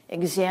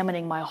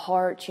examining my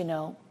heart,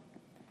 and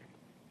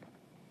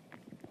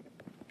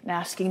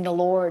asking the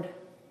Lord,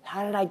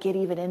 how did I get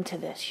even into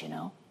this,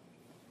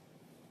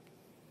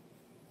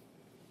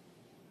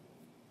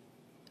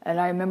 And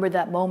I remember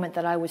that moment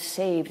that I was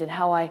saved and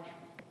how I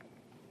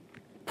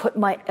put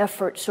my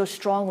effort so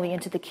strongly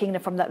into the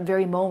kingdom from that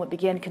very moment,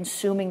 began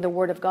consuming the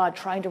Word of God,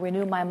 trying to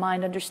renew my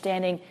mind,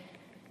 understanding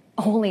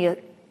only a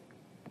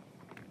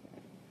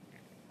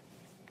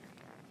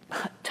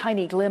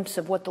tiny glimpse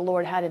of what the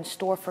Lord had in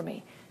store for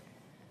me.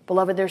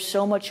 Beloved, there's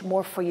so much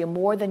more for you,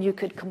 more than you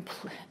could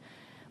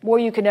more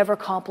you can ever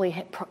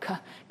comprehend.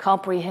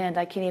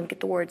 I can't even get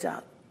the words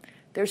out.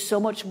 There's so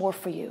much more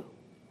for you.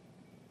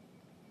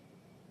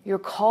 Your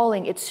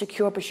calling, it's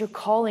secure, but your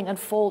calling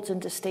unfolds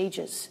into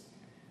stages.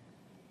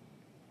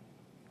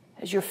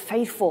 As you're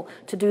faithful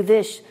to do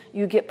this,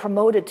 you get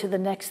promoted to the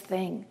next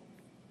thing.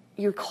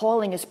 Your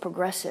calling is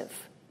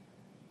progressive.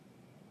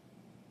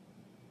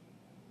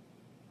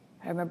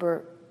 I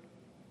remember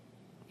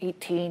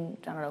 15,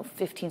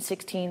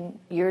 16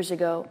 years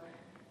ago,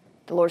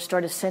 the Lord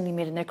started sending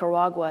me to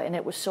Nicaragua, and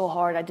it was so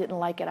hard. I didn't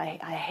like it. I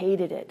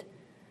hated it.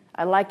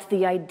 I liked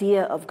the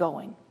idea of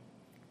going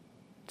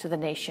to the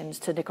nations,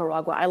 to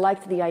Nicaragua. I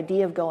liked the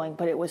idea of going,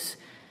 but it was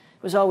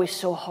always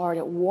so hard.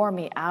 It wore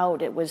me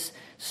out. It was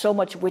so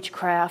much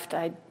witchcraft.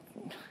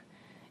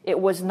 It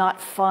was not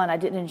fun. I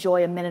didn't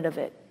enjoy a minute of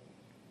it.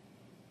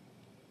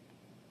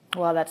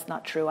 Well, that's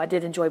not true. I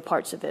did enjoy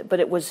parts of it, but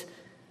it was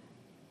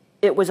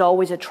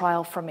always a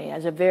trial for me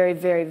as a very,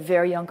 very,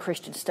 very young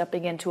Christian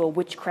stepping into a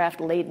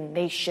witchcraft-laden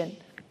nation.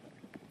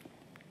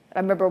 I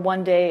remember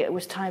one day it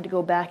was time to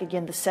go back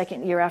again the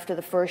second year after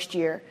the first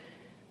year.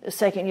 The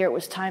second year it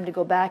was time to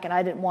go back, and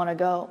I didn't want to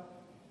go.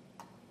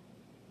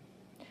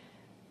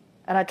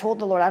 And I told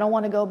the Lord, I don't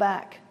want to go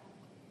back.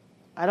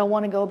 I don't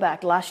want to go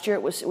back. Last year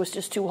it was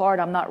just too hard.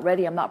 I'm not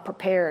ready. I'm not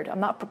prepared. I'm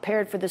not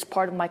prepared for this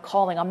part of my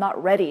calling. I'm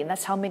not ready. And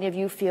that's how many of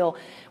you feel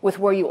with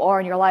where you are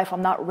in your life.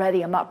 I'm not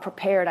ready. I'm not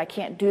prepared. I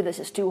can't do this.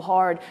 It's too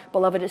hard.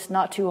 Beloved, it's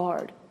not too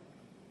hard.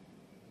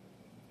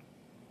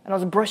 And I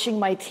was brushing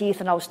my teeth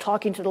and I was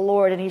talking to the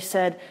Lord, and he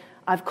said,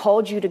 I've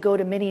called you to go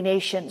to many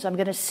nations. I'm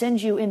going to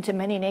send you into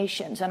many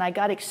nations. And I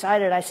got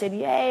excited. I said,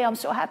 yay, I'm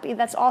so happy.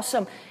 That's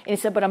awesome. And he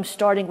said, but I'm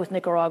starting with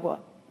Nicaragua.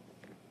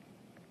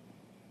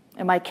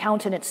 And my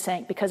countenance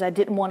sank because I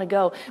didn't want to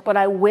go. But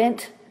I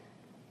went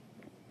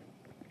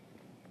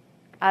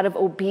out of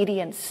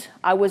obedience.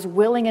 I was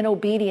willing and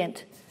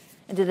obedient.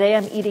 And today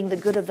I'm eating the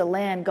good of the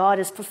land. God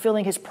is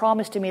fulfilling his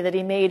promise to me that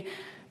he made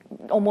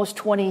almost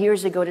 20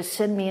 years ago to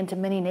send me into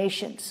many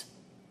nations,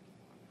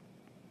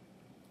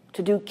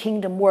 to do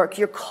kingdom work.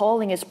 Your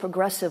calling is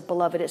progressive,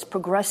 beloved. It's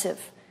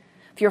progressive.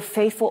 If you're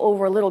faithful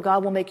over a little,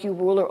 God will make you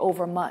ruler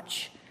over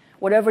much.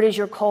 Whatever it is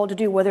you're called to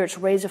do, whether it's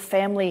raise a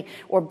family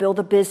or build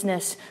a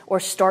business or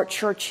start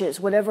churches,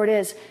 whatever it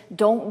is,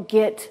 don't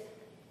get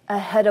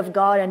ahead of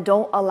God and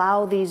don't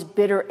allow these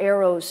bitter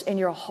arrows in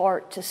your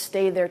heart to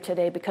stay there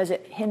today, because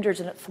it hinders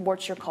and it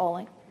thwarts your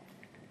calling.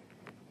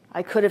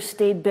 I could have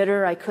stayed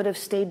bitter. I could have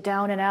stayed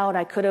down and out.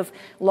 I could have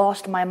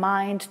lost my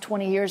mind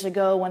 20 years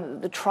ago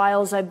when the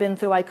trials I've been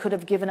through. I could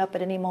have given up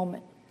at any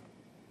moment.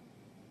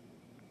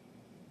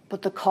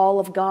 But the call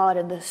of God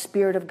and the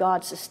Spirit of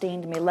God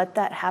sustained me. Let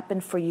that happen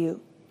for you.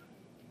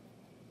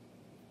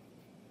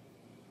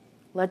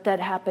 Let that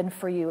happen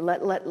for you.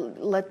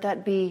 Let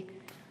that be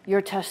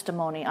your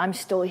testimony. I'm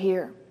still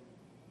here.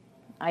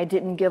 I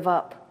didn't give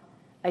up.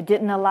 I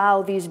didn't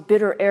allow these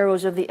bitter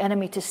arrows of the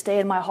enemy to stay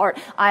in my heart.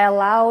 I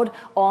allowed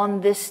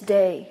on this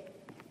day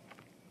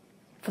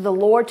for the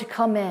Lord to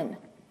come in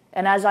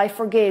And as I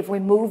forgave,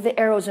 remove the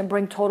arrows and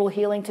bring total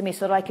healing to me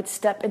so that I could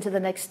step into the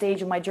next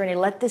stage of my journey.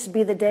 Let this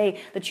be the day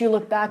that you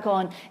look back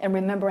on and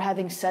remember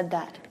having said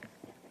that.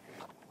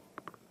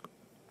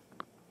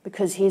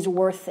 Because he's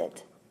worth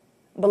it.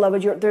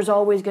 Beloved, there's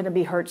always going to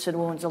be hurts and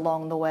wounds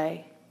along the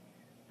way.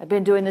 I've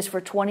been doing this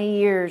for 20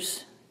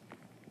 years.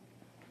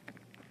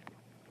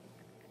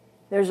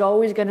 There's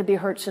always going to be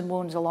hurts and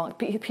wounds along.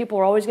 People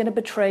are always going to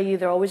betray you.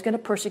 They're always going to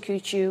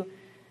persecute you.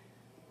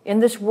 In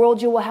this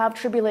world you will have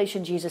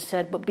tribulation, Jesus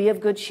said, but be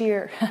of good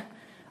cheer.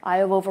 I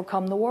have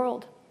overcome the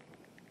world.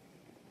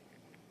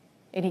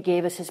 And he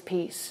gave us his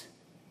peace.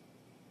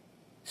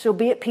 So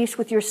be at peace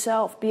with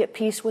yourself. Be at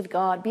peace with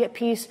God. Be at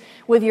peace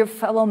with your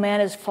fellow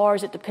man as far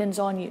as it depends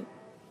on you.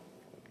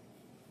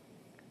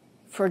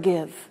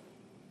 Forgive.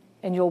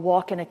 And you'll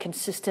walk in a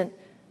consistent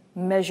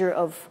measure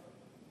of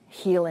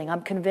healing.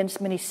 I'm convinced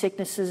many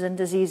sicknesses and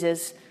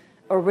diseases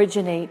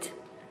originate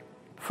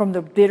from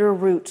the bitter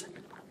root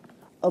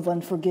of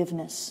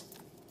unforgiveness.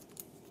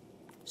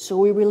 So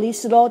we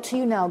release it all to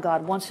you now,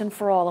 God, once and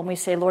for all. And we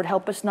say, Lord,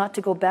 help us not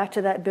to go back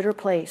to that bitter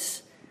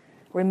place,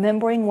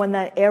 remembering when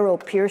that arrow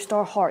pierced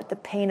our heart, the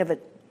pain of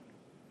it.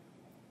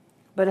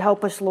 But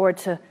help us, Lord,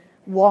 to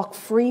walk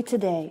free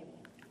today,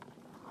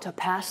 to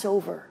pass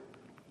over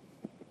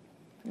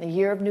the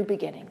year of new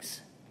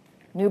beginnings,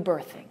 new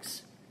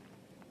birthings.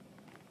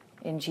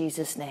 In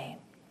Jesus' name.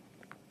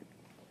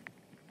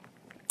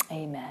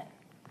 Amen.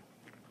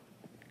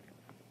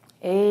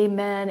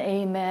 Amen,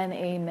 amen,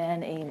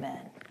 amen,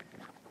 amen.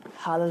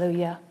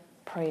 Hallelujah.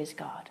 Praise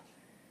God.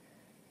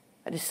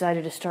 I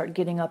decided to start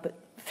getting up at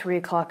 3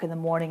 o'clock in the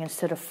morning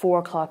instead of 4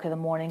 o'clock in the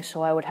morning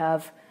so I would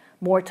have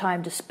more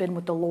time to spend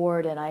with the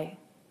Lord. And I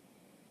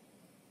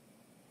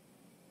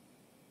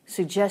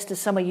suggest to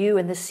some of you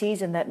in this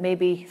season that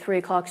maybe 3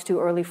 o'clock's too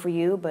early for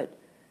you, but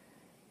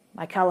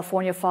my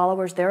California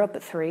followers, they're up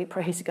at 3,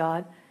 praise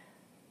God.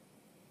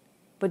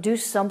 But do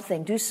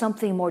something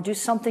more, do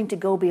something to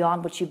go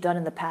beyond what you've done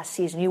in the past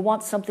season. You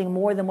want something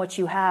more than what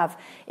you have.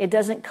 It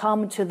doesn't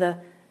come to the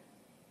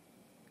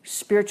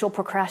spiritual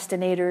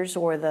procrastinators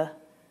or the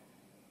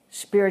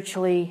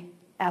spiritually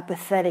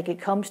apathetic. It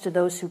comes to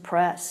those who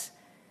press.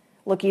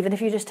 Look, even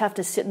if you just have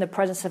to sit in the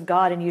presence of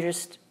God and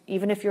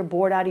even if you're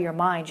bored out of your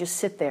mind, just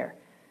sit there,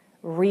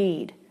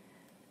 read,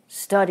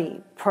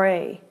 study,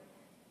 pray,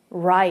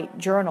 write,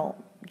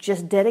 journal.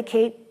 Just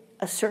dedicate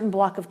a certain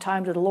block of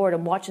time to the Lord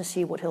and watch and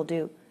see what he'll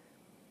do.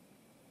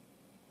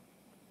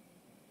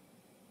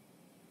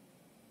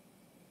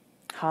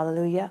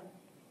 Hallelujah.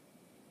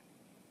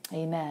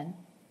 Amen.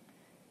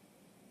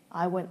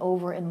 I went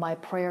over in my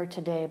prayer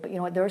today, but you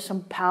know what? There are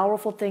some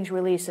powerful things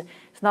released.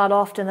 It's not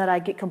often that I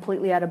get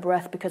completely out of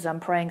breath because I'm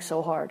praying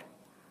so hard.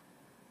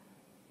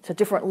 It's a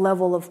different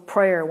level of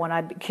prayer when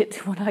I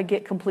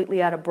get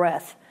completely out of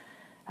breath.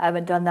 I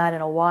haven't done that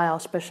in a while,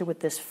 especially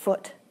with this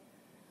foot.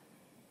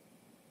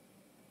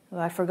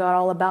 I forgot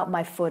all about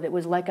my foot. It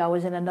was like I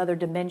was in another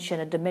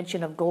dimension, a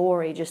dimension of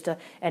glory, just an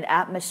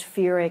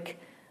atmospheric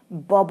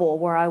bubble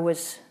where I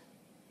was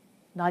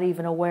not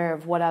even aware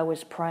of what I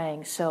was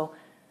praying. So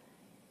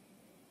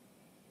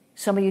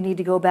some of you need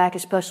to go back,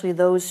 especially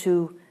those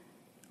who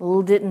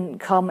didn't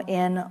come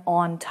in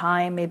on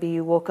time. Maybe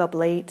you woke up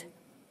late.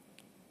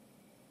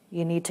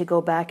 You need to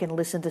go back and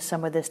listen to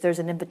some of this. There's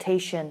an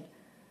invitation.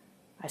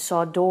 I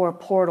saw a door, a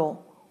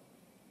portal,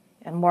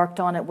 and marked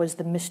on it was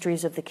the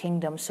mysteries of the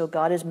kingdom. So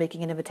God is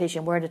making an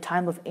invitation. We're at a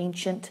time of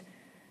ancient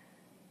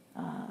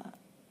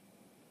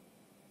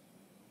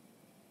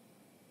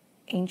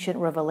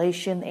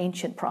revelation,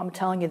 I'm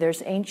telling you,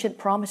 there's ancient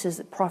promises,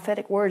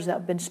 prophetic words that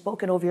have been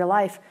spoken over your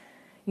life.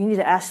 You need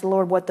to ask the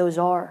Lord what those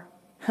are.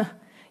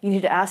 You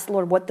need to ask the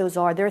Lord what those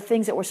are. There are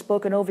things that were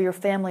spoken over your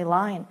family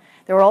line.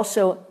 There are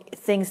also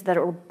things that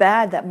are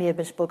bad that may have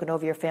been spoken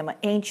over your family,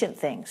 ancient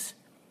things.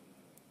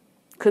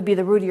 Could be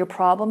the root of your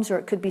problems, or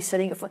it could be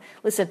setting.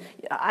 Listen,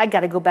 I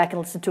got to go back and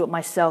listen to it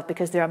myself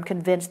because I'm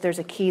convinced there's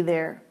a key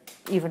there,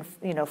 even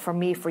for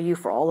me, for you,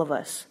 for all of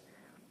us.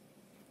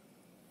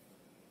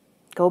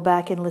 Go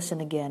back and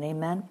listen again.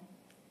 Amen.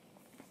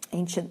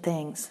 Ancient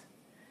things.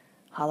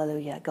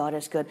 Hallelujah. God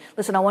is good.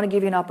 Listen, I want to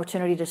give you an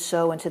opportunity to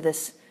sow into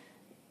this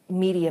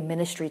media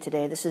ministry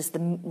today. This is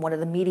one of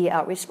the media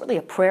outreach. It's really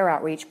a prayer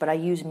outreach, but I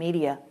use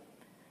media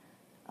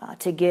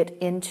to get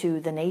into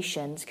the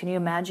nations. Can you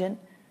imagine?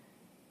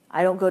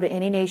 I don't go to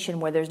any nation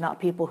where there's not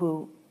people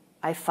who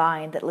I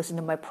find that listen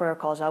to my prayer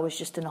calls. I was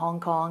just in Hong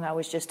Kong. I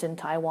was just in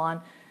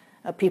Taiwan.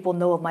 People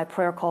know of my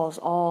prayer calls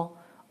all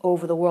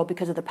over the world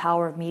because of the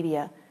power of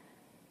media.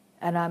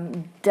 And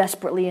I'm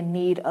desperately in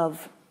need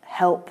of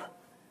help.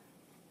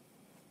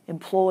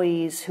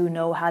 Employees who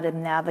know how to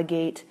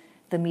navigate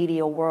the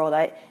media world.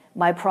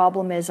 My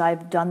problem is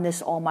I've done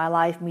this all my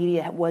life.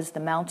 Media was the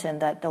mountain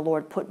that the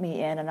Lord put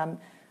me in, and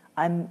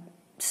I'm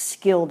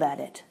skilled at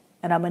it,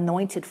 and I'm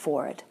anointed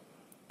for it.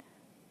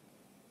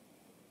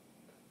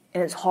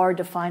 And it's hard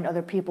to find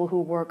other people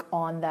who work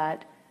on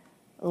that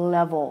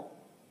level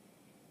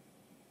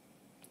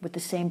with the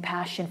same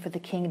passion for the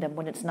kingdom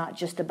when it's not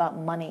just about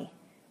money,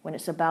 when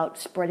it's about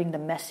spreading the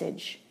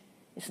message,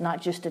 It's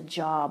not just a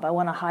job. I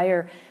want to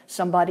hire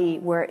somebody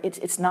where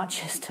it's not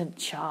just a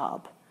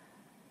job.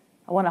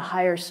 I want to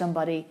hire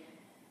somebody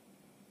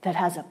that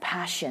has a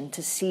passion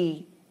to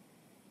see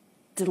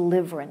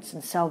deliverance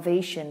and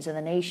salvations in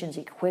the nations,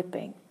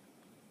 equipping.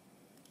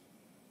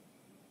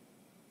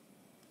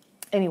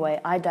 Anyway,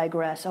 I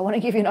digress. I want to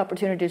give you an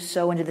opportunity to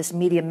sow into this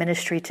media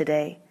ministry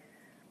today.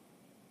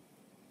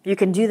 You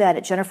can do that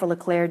at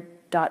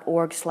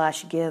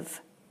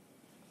jenniferleclaire.org/give.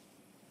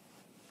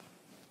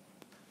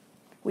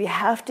 We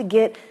have to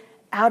get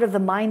out of the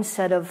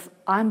mindset of,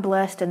 I'm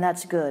blessed and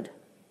that's good.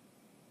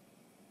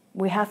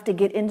 We have to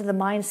get into the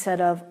mindset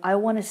of, I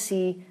want to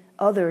see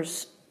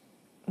others,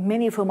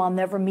 many of whom I'll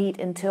never meet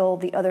until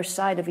the other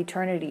side of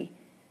eternity.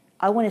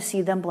 I want to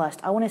see them blessed.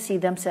 I want to see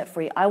them set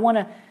free. I want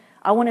to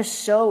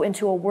sow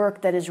into a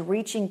work that is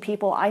reaching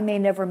people I may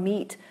never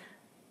meet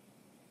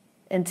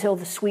until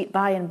the sweet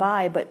by and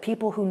by, but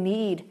people who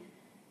need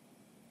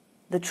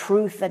the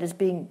truth that is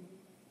being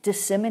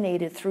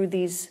disseminated through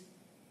these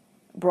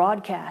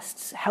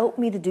broadcasts. Help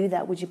me to do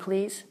that, would you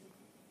please?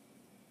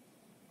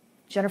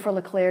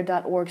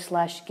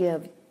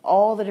 jenniferleclaire.org/give.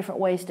 All the different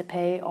ways to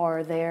pay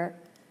are there.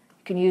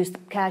 You can use the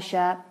Cash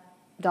App,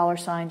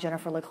 $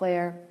 Jennifer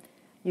LeClaire.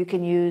 You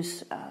can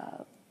use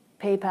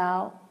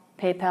PayPal,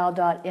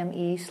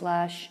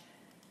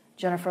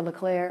 paypal.me/Jennifer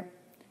LeClaire.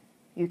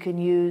 You can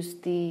use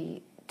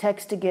the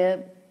text to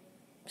give,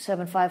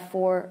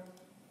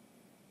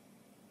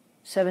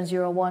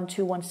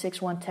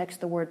 754-701-2161.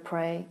 Text the word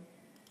pray.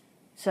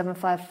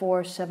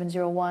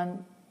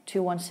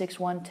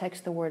 754-701-2161.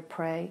 Text the word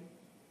pray.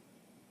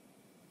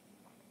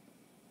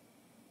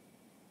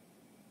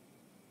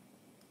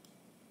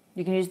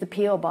 You can use the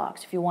P.O.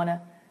 box if you want to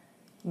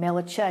mail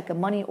a check, a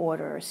money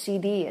order, a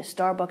CD, a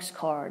Starbucks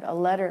card, a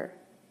letter.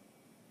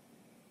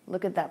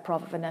 Look at that,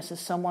 Prophet Vanessa.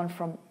 Someone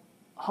from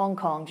Hong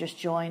Kong just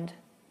joined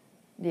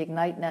the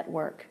Ignite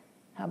Network.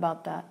 How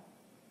about that?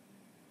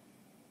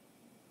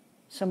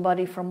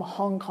 Somebody from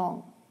Hong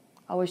Kong.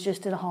 I was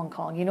just in Hong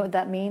Kong. You know what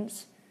that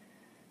means?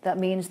 That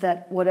means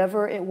that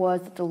whatever it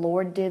was that the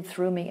Lord did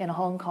through me in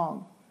Hong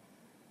Kong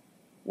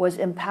was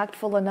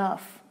impactful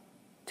enough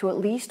to at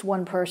least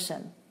one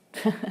person.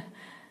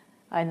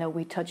 I know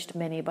we touched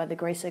many by the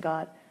grace of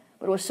God,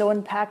 but it was so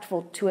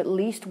impactful to at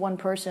least one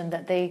person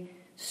that they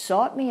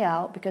sought me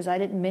out because I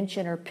didn't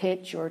mention or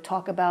pitch or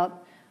talk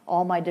about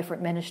all my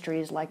different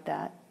ministries like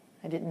that.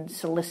 I didn't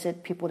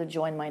solicit people to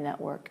join my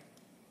network.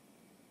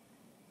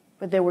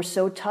 But they were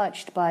so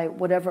touched by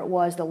whatever it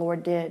was the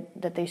Lord did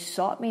that they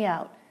sought me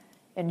out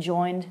and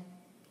joined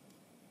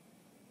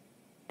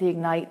the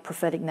Ignite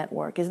Prophetic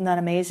Network. Isn't that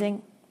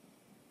amazing?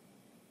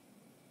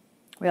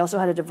 We also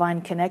had a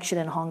divine connection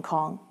in Hong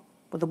Kong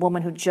with a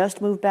woman who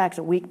just moved back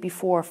the week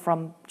before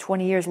from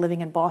 20 years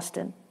living in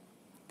Boston.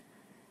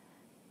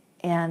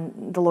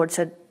 And the Lord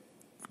said,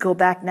 go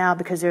back now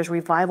because there's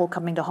revival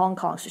coming to Hong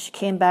Kong. So she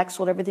came back,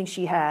 sold everything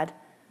she had.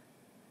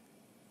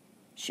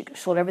 She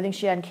sold everything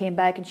she had and came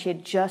back, and she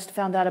had just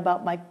found out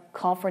about my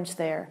conference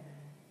there.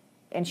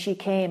 And she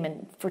came,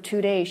 and for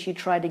 2 days she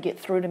tried to get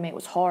through to me. It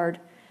was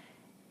hard.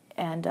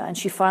 And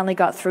she finally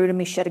got through to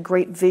me. She had a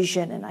great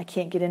vision, and I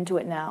can't get into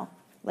it now.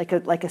 Like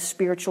a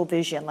spiritual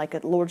vision, like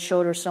a Lord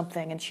showed her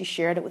something, and she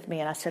shared it with me,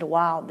 and I said,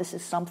 wow, this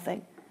is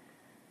something.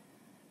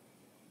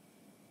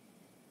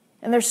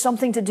 And there's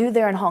something to do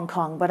there in Hong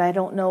Kong, but I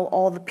don't know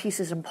all the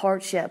pieces and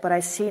parts yet. But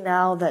I see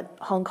now that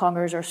Hong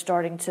Kongers are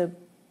starting to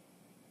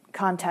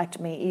contact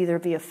me either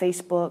via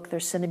Facebook, they're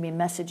sending me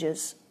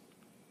messages.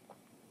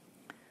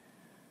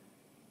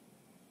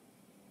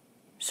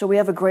 So we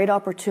have a great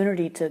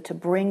opportunity to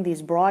bring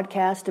these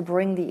broadcasts, to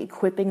bring the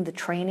equipping, the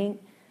training,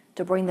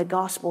 to bring the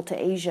gospel to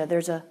Asia.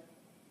 There's a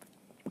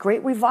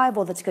great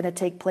revival that's going to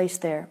take place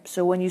there.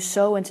 So when you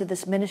sow into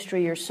this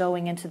ministry, you're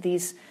sowing into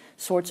these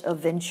sorts of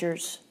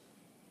ventures.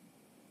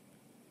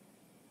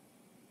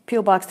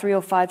 P.O. Box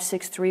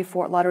 30563,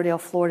 Fort Lauderdale,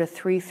 Florida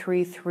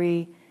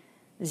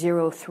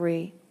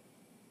 33303.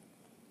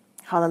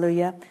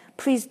 Hallelujah.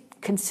 Please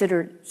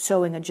consider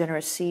sowing a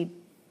generous seed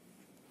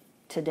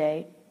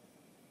today.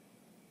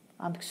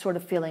 I'm sort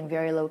of feeling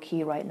very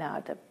low-key right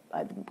now.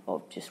 I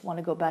just want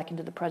to go back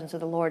into the presence of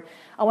the Lord.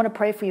 I want to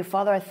pray for you.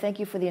 Father, I thank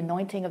you for the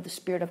anointing of the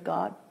Spirit of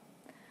God.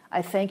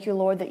 I thank you,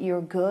 Lord, that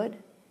you're good,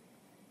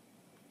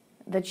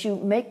 that you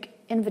make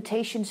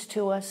invitations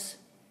to us,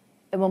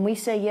 and when we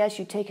say yes,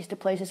 you take us to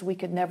places we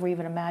could never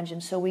even imagine.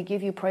 So we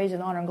give you praise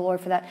and honor and glory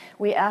for that.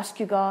 We ask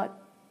you, God,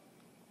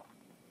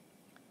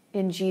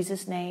 in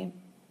Jesus' name,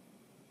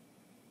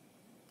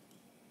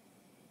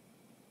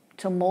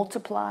 to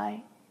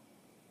multiply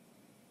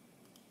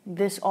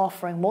this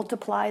offering,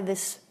 multiply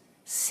this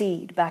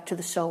seed back to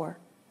the sower,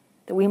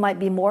 that we might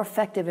be more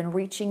effective in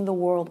reaching the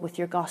world with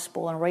your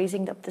gospel and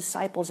raising up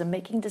disciples and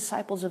making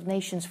disciples of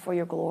nations for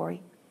your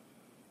glory.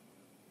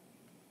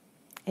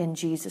 In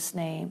Jesus'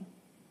 name.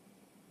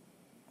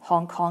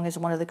 Hong Kong is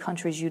one of the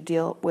countries you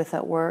deal with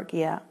at work.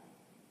 Yeah.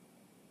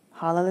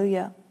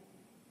 Hallelujah.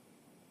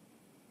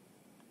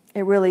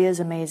 It really is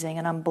amazing,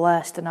 and I'm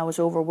blessed, and I was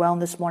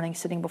overwhelmed this morning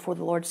sitting before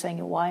the Lord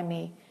saying, why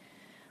me?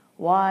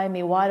 Why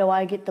me? Why do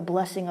I get the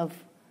blessing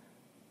of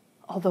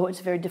although it's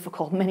very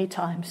difficult many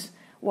times.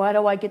 Why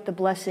do I get the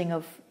blessing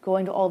of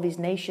going to all these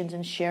nations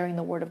and sharing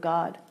the Word of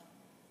God?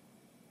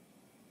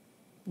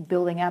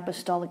 Building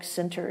apostolic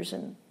centers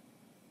in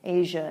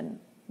Asia and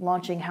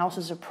launching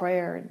houses of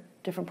prayer in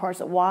different parts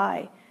of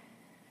why?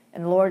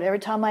 And Lord, every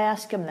time I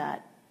ask him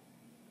that,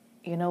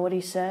 you know what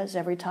he says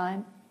every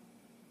time?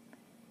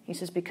 He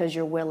says, because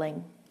you're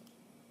willing.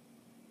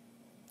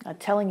 I'm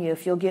telling you,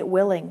 if you'll get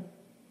willing,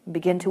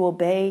 begin to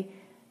obey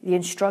the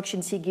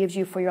instructions he gives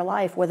you for your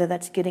life, whether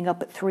that's getting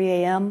up at 3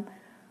 a.m.,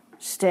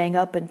 staying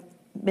up at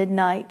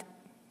midnight,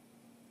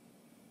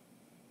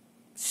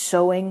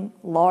 sowing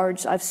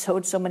large. I've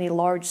sowed so many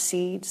large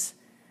seeds.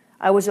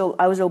 I was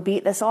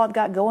obedient. That's all I've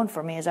got going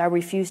for me is I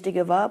refuse to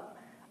give up.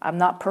 I'm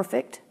not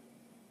perfect,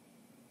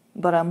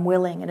 but I'm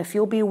willing. And if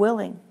you'll be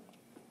willing,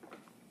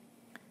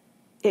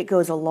 it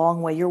goes a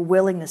long way. Your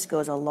willingness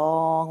goes a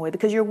long way.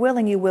 Because you're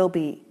willing, you will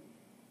be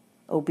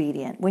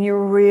obedient. When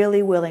you're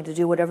really willing to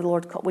do whatever the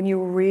Lord calls, when you're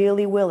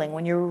really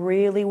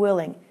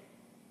willing,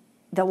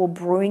 that will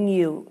bring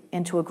you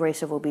into a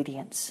grace of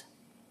obedience.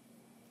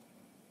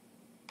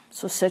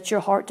 So set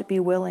your heart to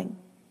be willing.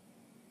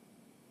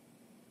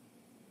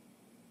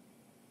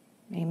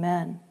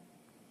 Amen.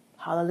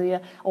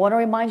 Hallelujah. I want to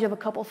remind you of a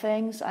couple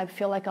things. I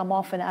feel like I'm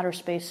off in outer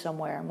space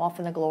somewhere. I'm off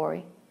in the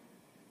glory.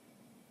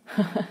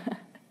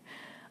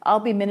 I'll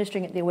be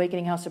ministering at the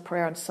Awakening House of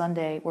Prayer on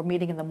Sunday. We're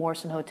meeting in the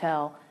Morrison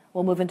Hotel.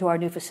 We'll move into our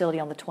new facility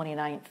on the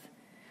 29th.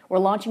 We're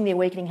launching the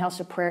Awakening House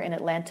of Prayer in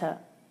Atlanta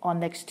on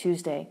next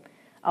Tuesday.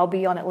 I'll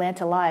be on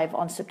Atlanta Live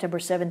on September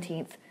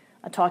 17th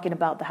talking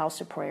about the House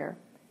of Prayer.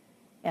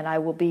 And I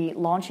will be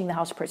launching the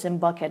House of Prayer. It's in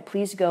Buckhead.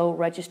 Please go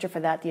register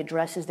for that. The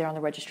address is there on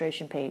the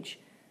registration page.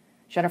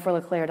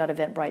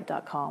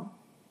 JenniferLeClaire.eventbrite.com.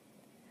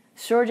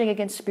 Surging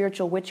against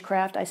spiritual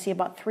witchcraft. I see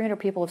about 300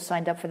 people have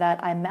signed up for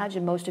that. I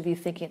imagine most of you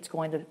thinking it's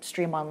going to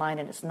stream online,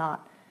 and it's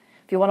not.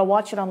 If you want to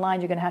watch it online,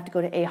 you're going to have to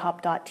go to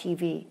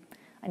ahop.tv.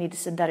 I need to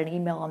send out an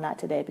email on that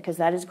today because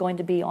that is going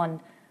to be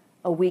on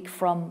a week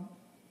from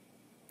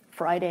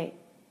Friday.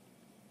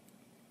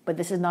 But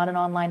this is not an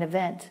online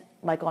event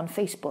like on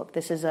Facebook.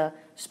 This is a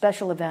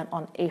special event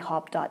on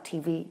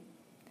ahop.tv.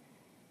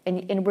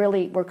 And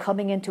really, we're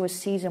coming into a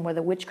season where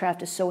the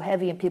witchcraft is so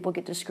heavy and people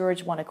get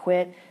discouraged, want to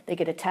quit. They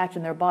get attacked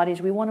in their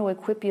bodies. We want to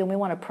equip you and we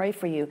want to pray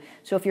for you.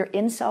 So if you're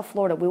in South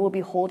Florida, we will be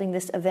holding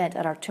this event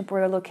at our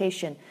temporary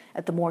location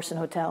at the Morrison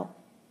Hotel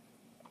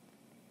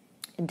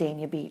in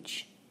Dania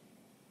Beach.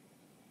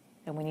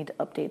 And we need to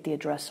update the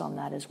address on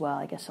that as well.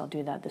 I guess I'll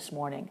do that this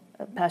morning.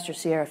 Pastor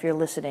Sierra, if you're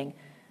listening,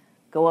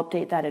 go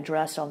update that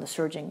address on the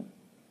Surging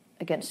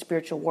Against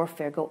Spiritual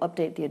Warfare. Go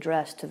update the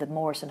address to the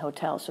Morrison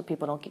Hotel so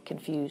people don't get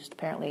confused.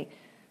 Apparently,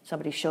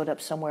 somebody showed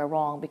up somewhere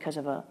wrong because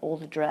of an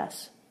old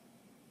address.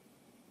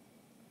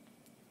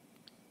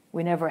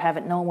 We never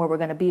haven't known where we're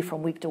going to be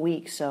from week to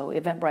week, so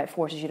Eventbrite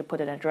forces you to put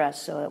an address,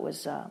 so it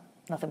was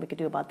nothing we could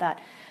do about that.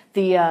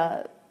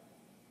 The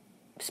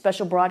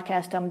special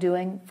broadcast I'm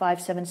doing,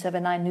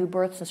 5779 New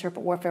Births and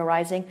Serpent Warfare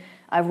Rising.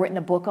 I've written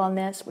a book on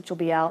this, which will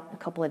be out in a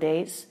couple of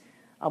days.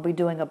 I'll be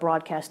doing a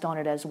broadcast on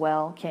it as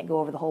well. Can't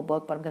go over the whole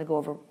book, but I'm going to go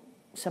over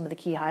some of the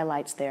key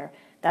highlights there.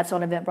 That's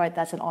on Eventbrite.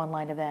 That's an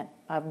online event.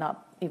 I've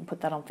not even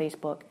put that on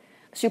Facebook.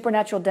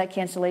 Supernatural Debt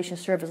Cancellation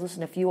Service.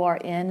 Listen, if you are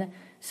in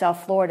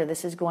South Florida,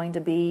 this is going to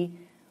be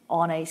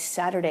on a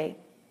Saturday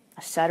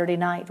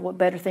night. What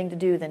better thing to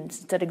do than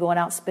instead of going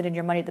out spending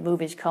your money at the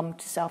movies, come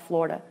to South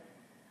Florida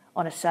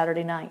on a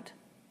Saturday night.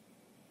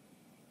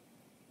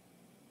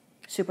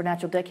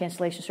 Supernatural Debt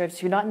Cancellation Service.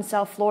 If you're not in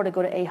South Florida,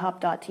 go to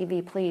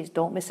ahop.tv. Please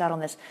don't miss out on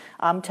this.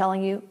 I'm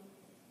telling you,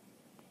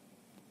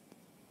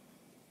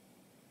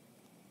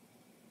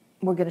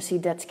 we're going to see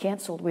debts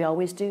canceled. We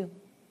always do.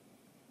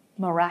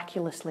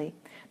 Miraculously.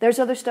 There's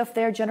other stuff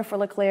there,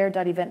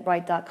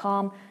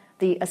 JenniferLeClaire.eventbrite.com.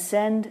 The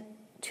Ascend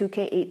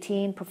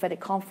 2K18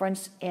 Prophetic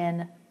Conference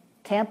in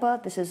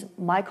Tampa. This is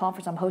my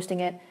conference. I'm hosting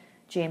it.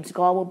 James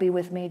Gall will be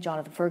with me.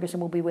 Jonathan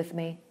Ferguson will be with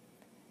me.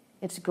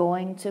 It's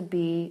going to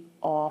be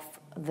off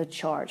the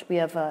charts. We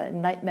have a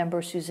night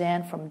member,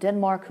 Suzanne from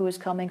Denmark, who is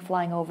coming,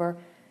 flying over.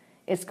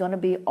 It's going to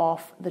be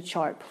off the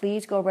chart.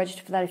 Please go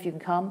register for that if you can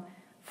come.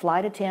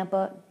 Fly to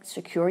Tampa,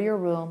 secure your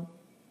room.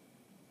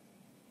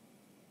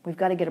 We've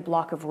got to get a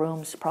block of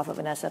rooms, Prophet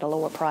Vanessa, at a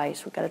lower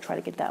price. We've got to try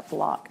to get that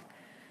block.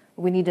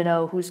 We need to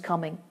know who's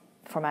coming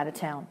from out of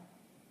town.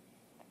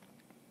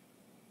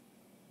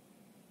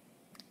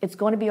 It's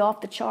going to be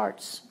off the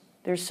charts.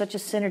 There's such a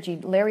synergy.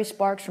 Larry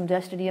Sparks from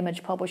Destiny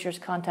Image Publishers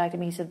contacted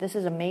me. He said, this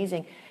is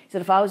amazing. He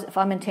said, if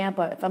I'm in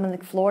Tampa, if I'm in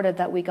Florida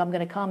that week, I'm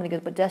going to come. And he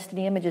goes, but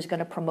Destiny Image is going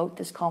to promote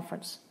this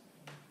conference.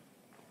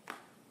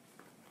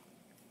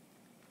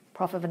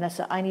 Prophet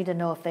Vanessa, I need to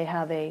know if they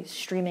have a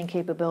streaming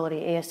capability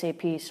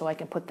ASAP so I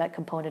can put that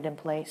component in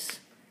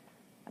place.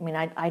 I mean,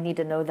 I need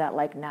to know that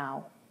like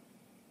now.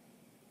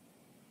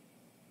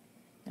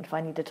 And if I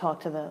need to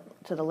talk to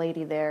the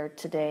lady there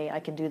today, I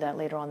can do that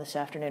later on this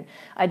afternoon.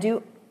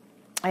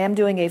 I am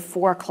doing a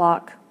 4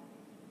 o'clock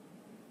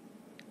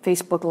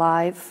Facebook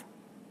Live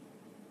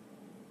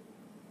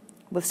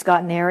with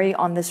Scott Neri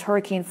on this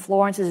Hurricane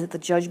Florence. Is it the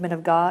judgment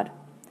of God?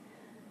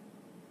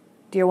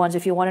 Dear ones,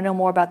 if you want to know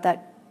more about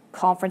that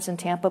conference in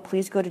Tampa,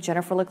 please go to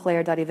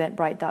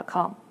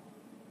jenniferleclaire.eventbrite.com.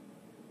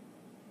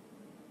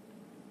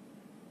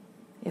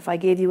 If I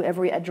gave you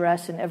every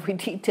address and every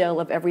detail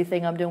of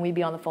everything I'm doing, we'd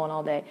be on the phone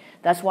all day.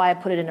 That's why I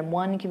put it in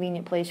one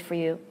convenient place for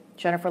you,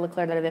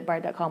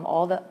 jenniferleclaire.eventbrite.com.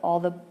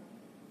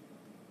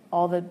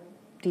 All the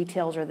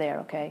details are there,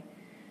 okay?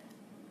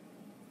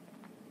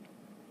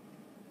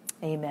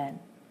 Amen.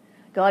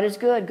 God is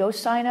good. Go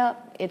sign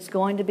up. It's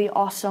going to be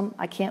awesome.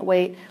 I can't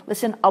wait.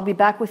 Listen, I'll be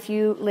back with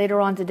you later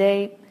on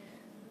today,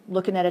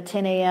 looking at a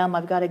 10 a.m.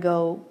 I've got to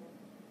go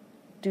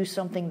do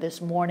something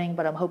this morning,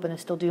 but I'm hoping to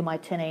still do my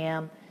 10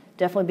 a.m.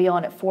 Definitely be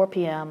on at 4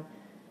 p.m.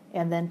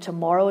 And then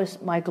tomorrow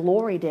is my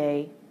glory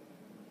day.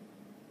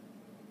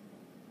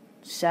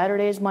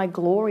 Saturday is my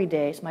glory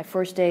day. It's my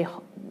first day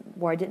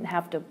where I didn't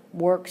have to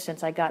work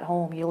since I got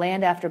home. You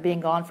land after being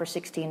gone for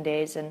 16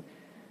 days, and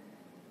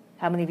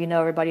how many of you know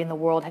everybody in the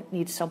world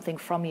needs something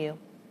from you?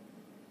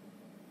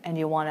 And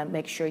you want to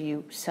make sure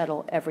you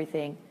settle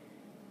everything.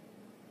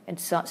 And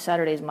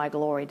Saturday is my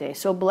glory day.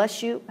 So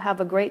bless you. Have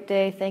a great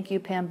day. Thank you,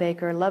 Pam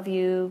Baker. Love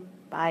you.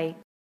 Bye.